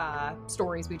our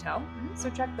stories we tell. So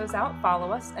check those out,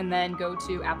 follow us, and then go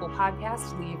to Apple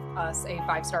Podcasts, leave us a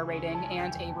 5-star rating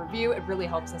and a review. It really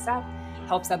helps us out,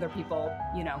 helps other people,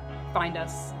 find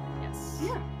us. Yes.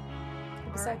 Yeah.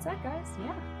 Besides that, guys,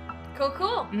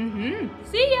 Cool. Mm-hmm.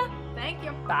 See ya. Thank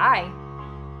you. Bye.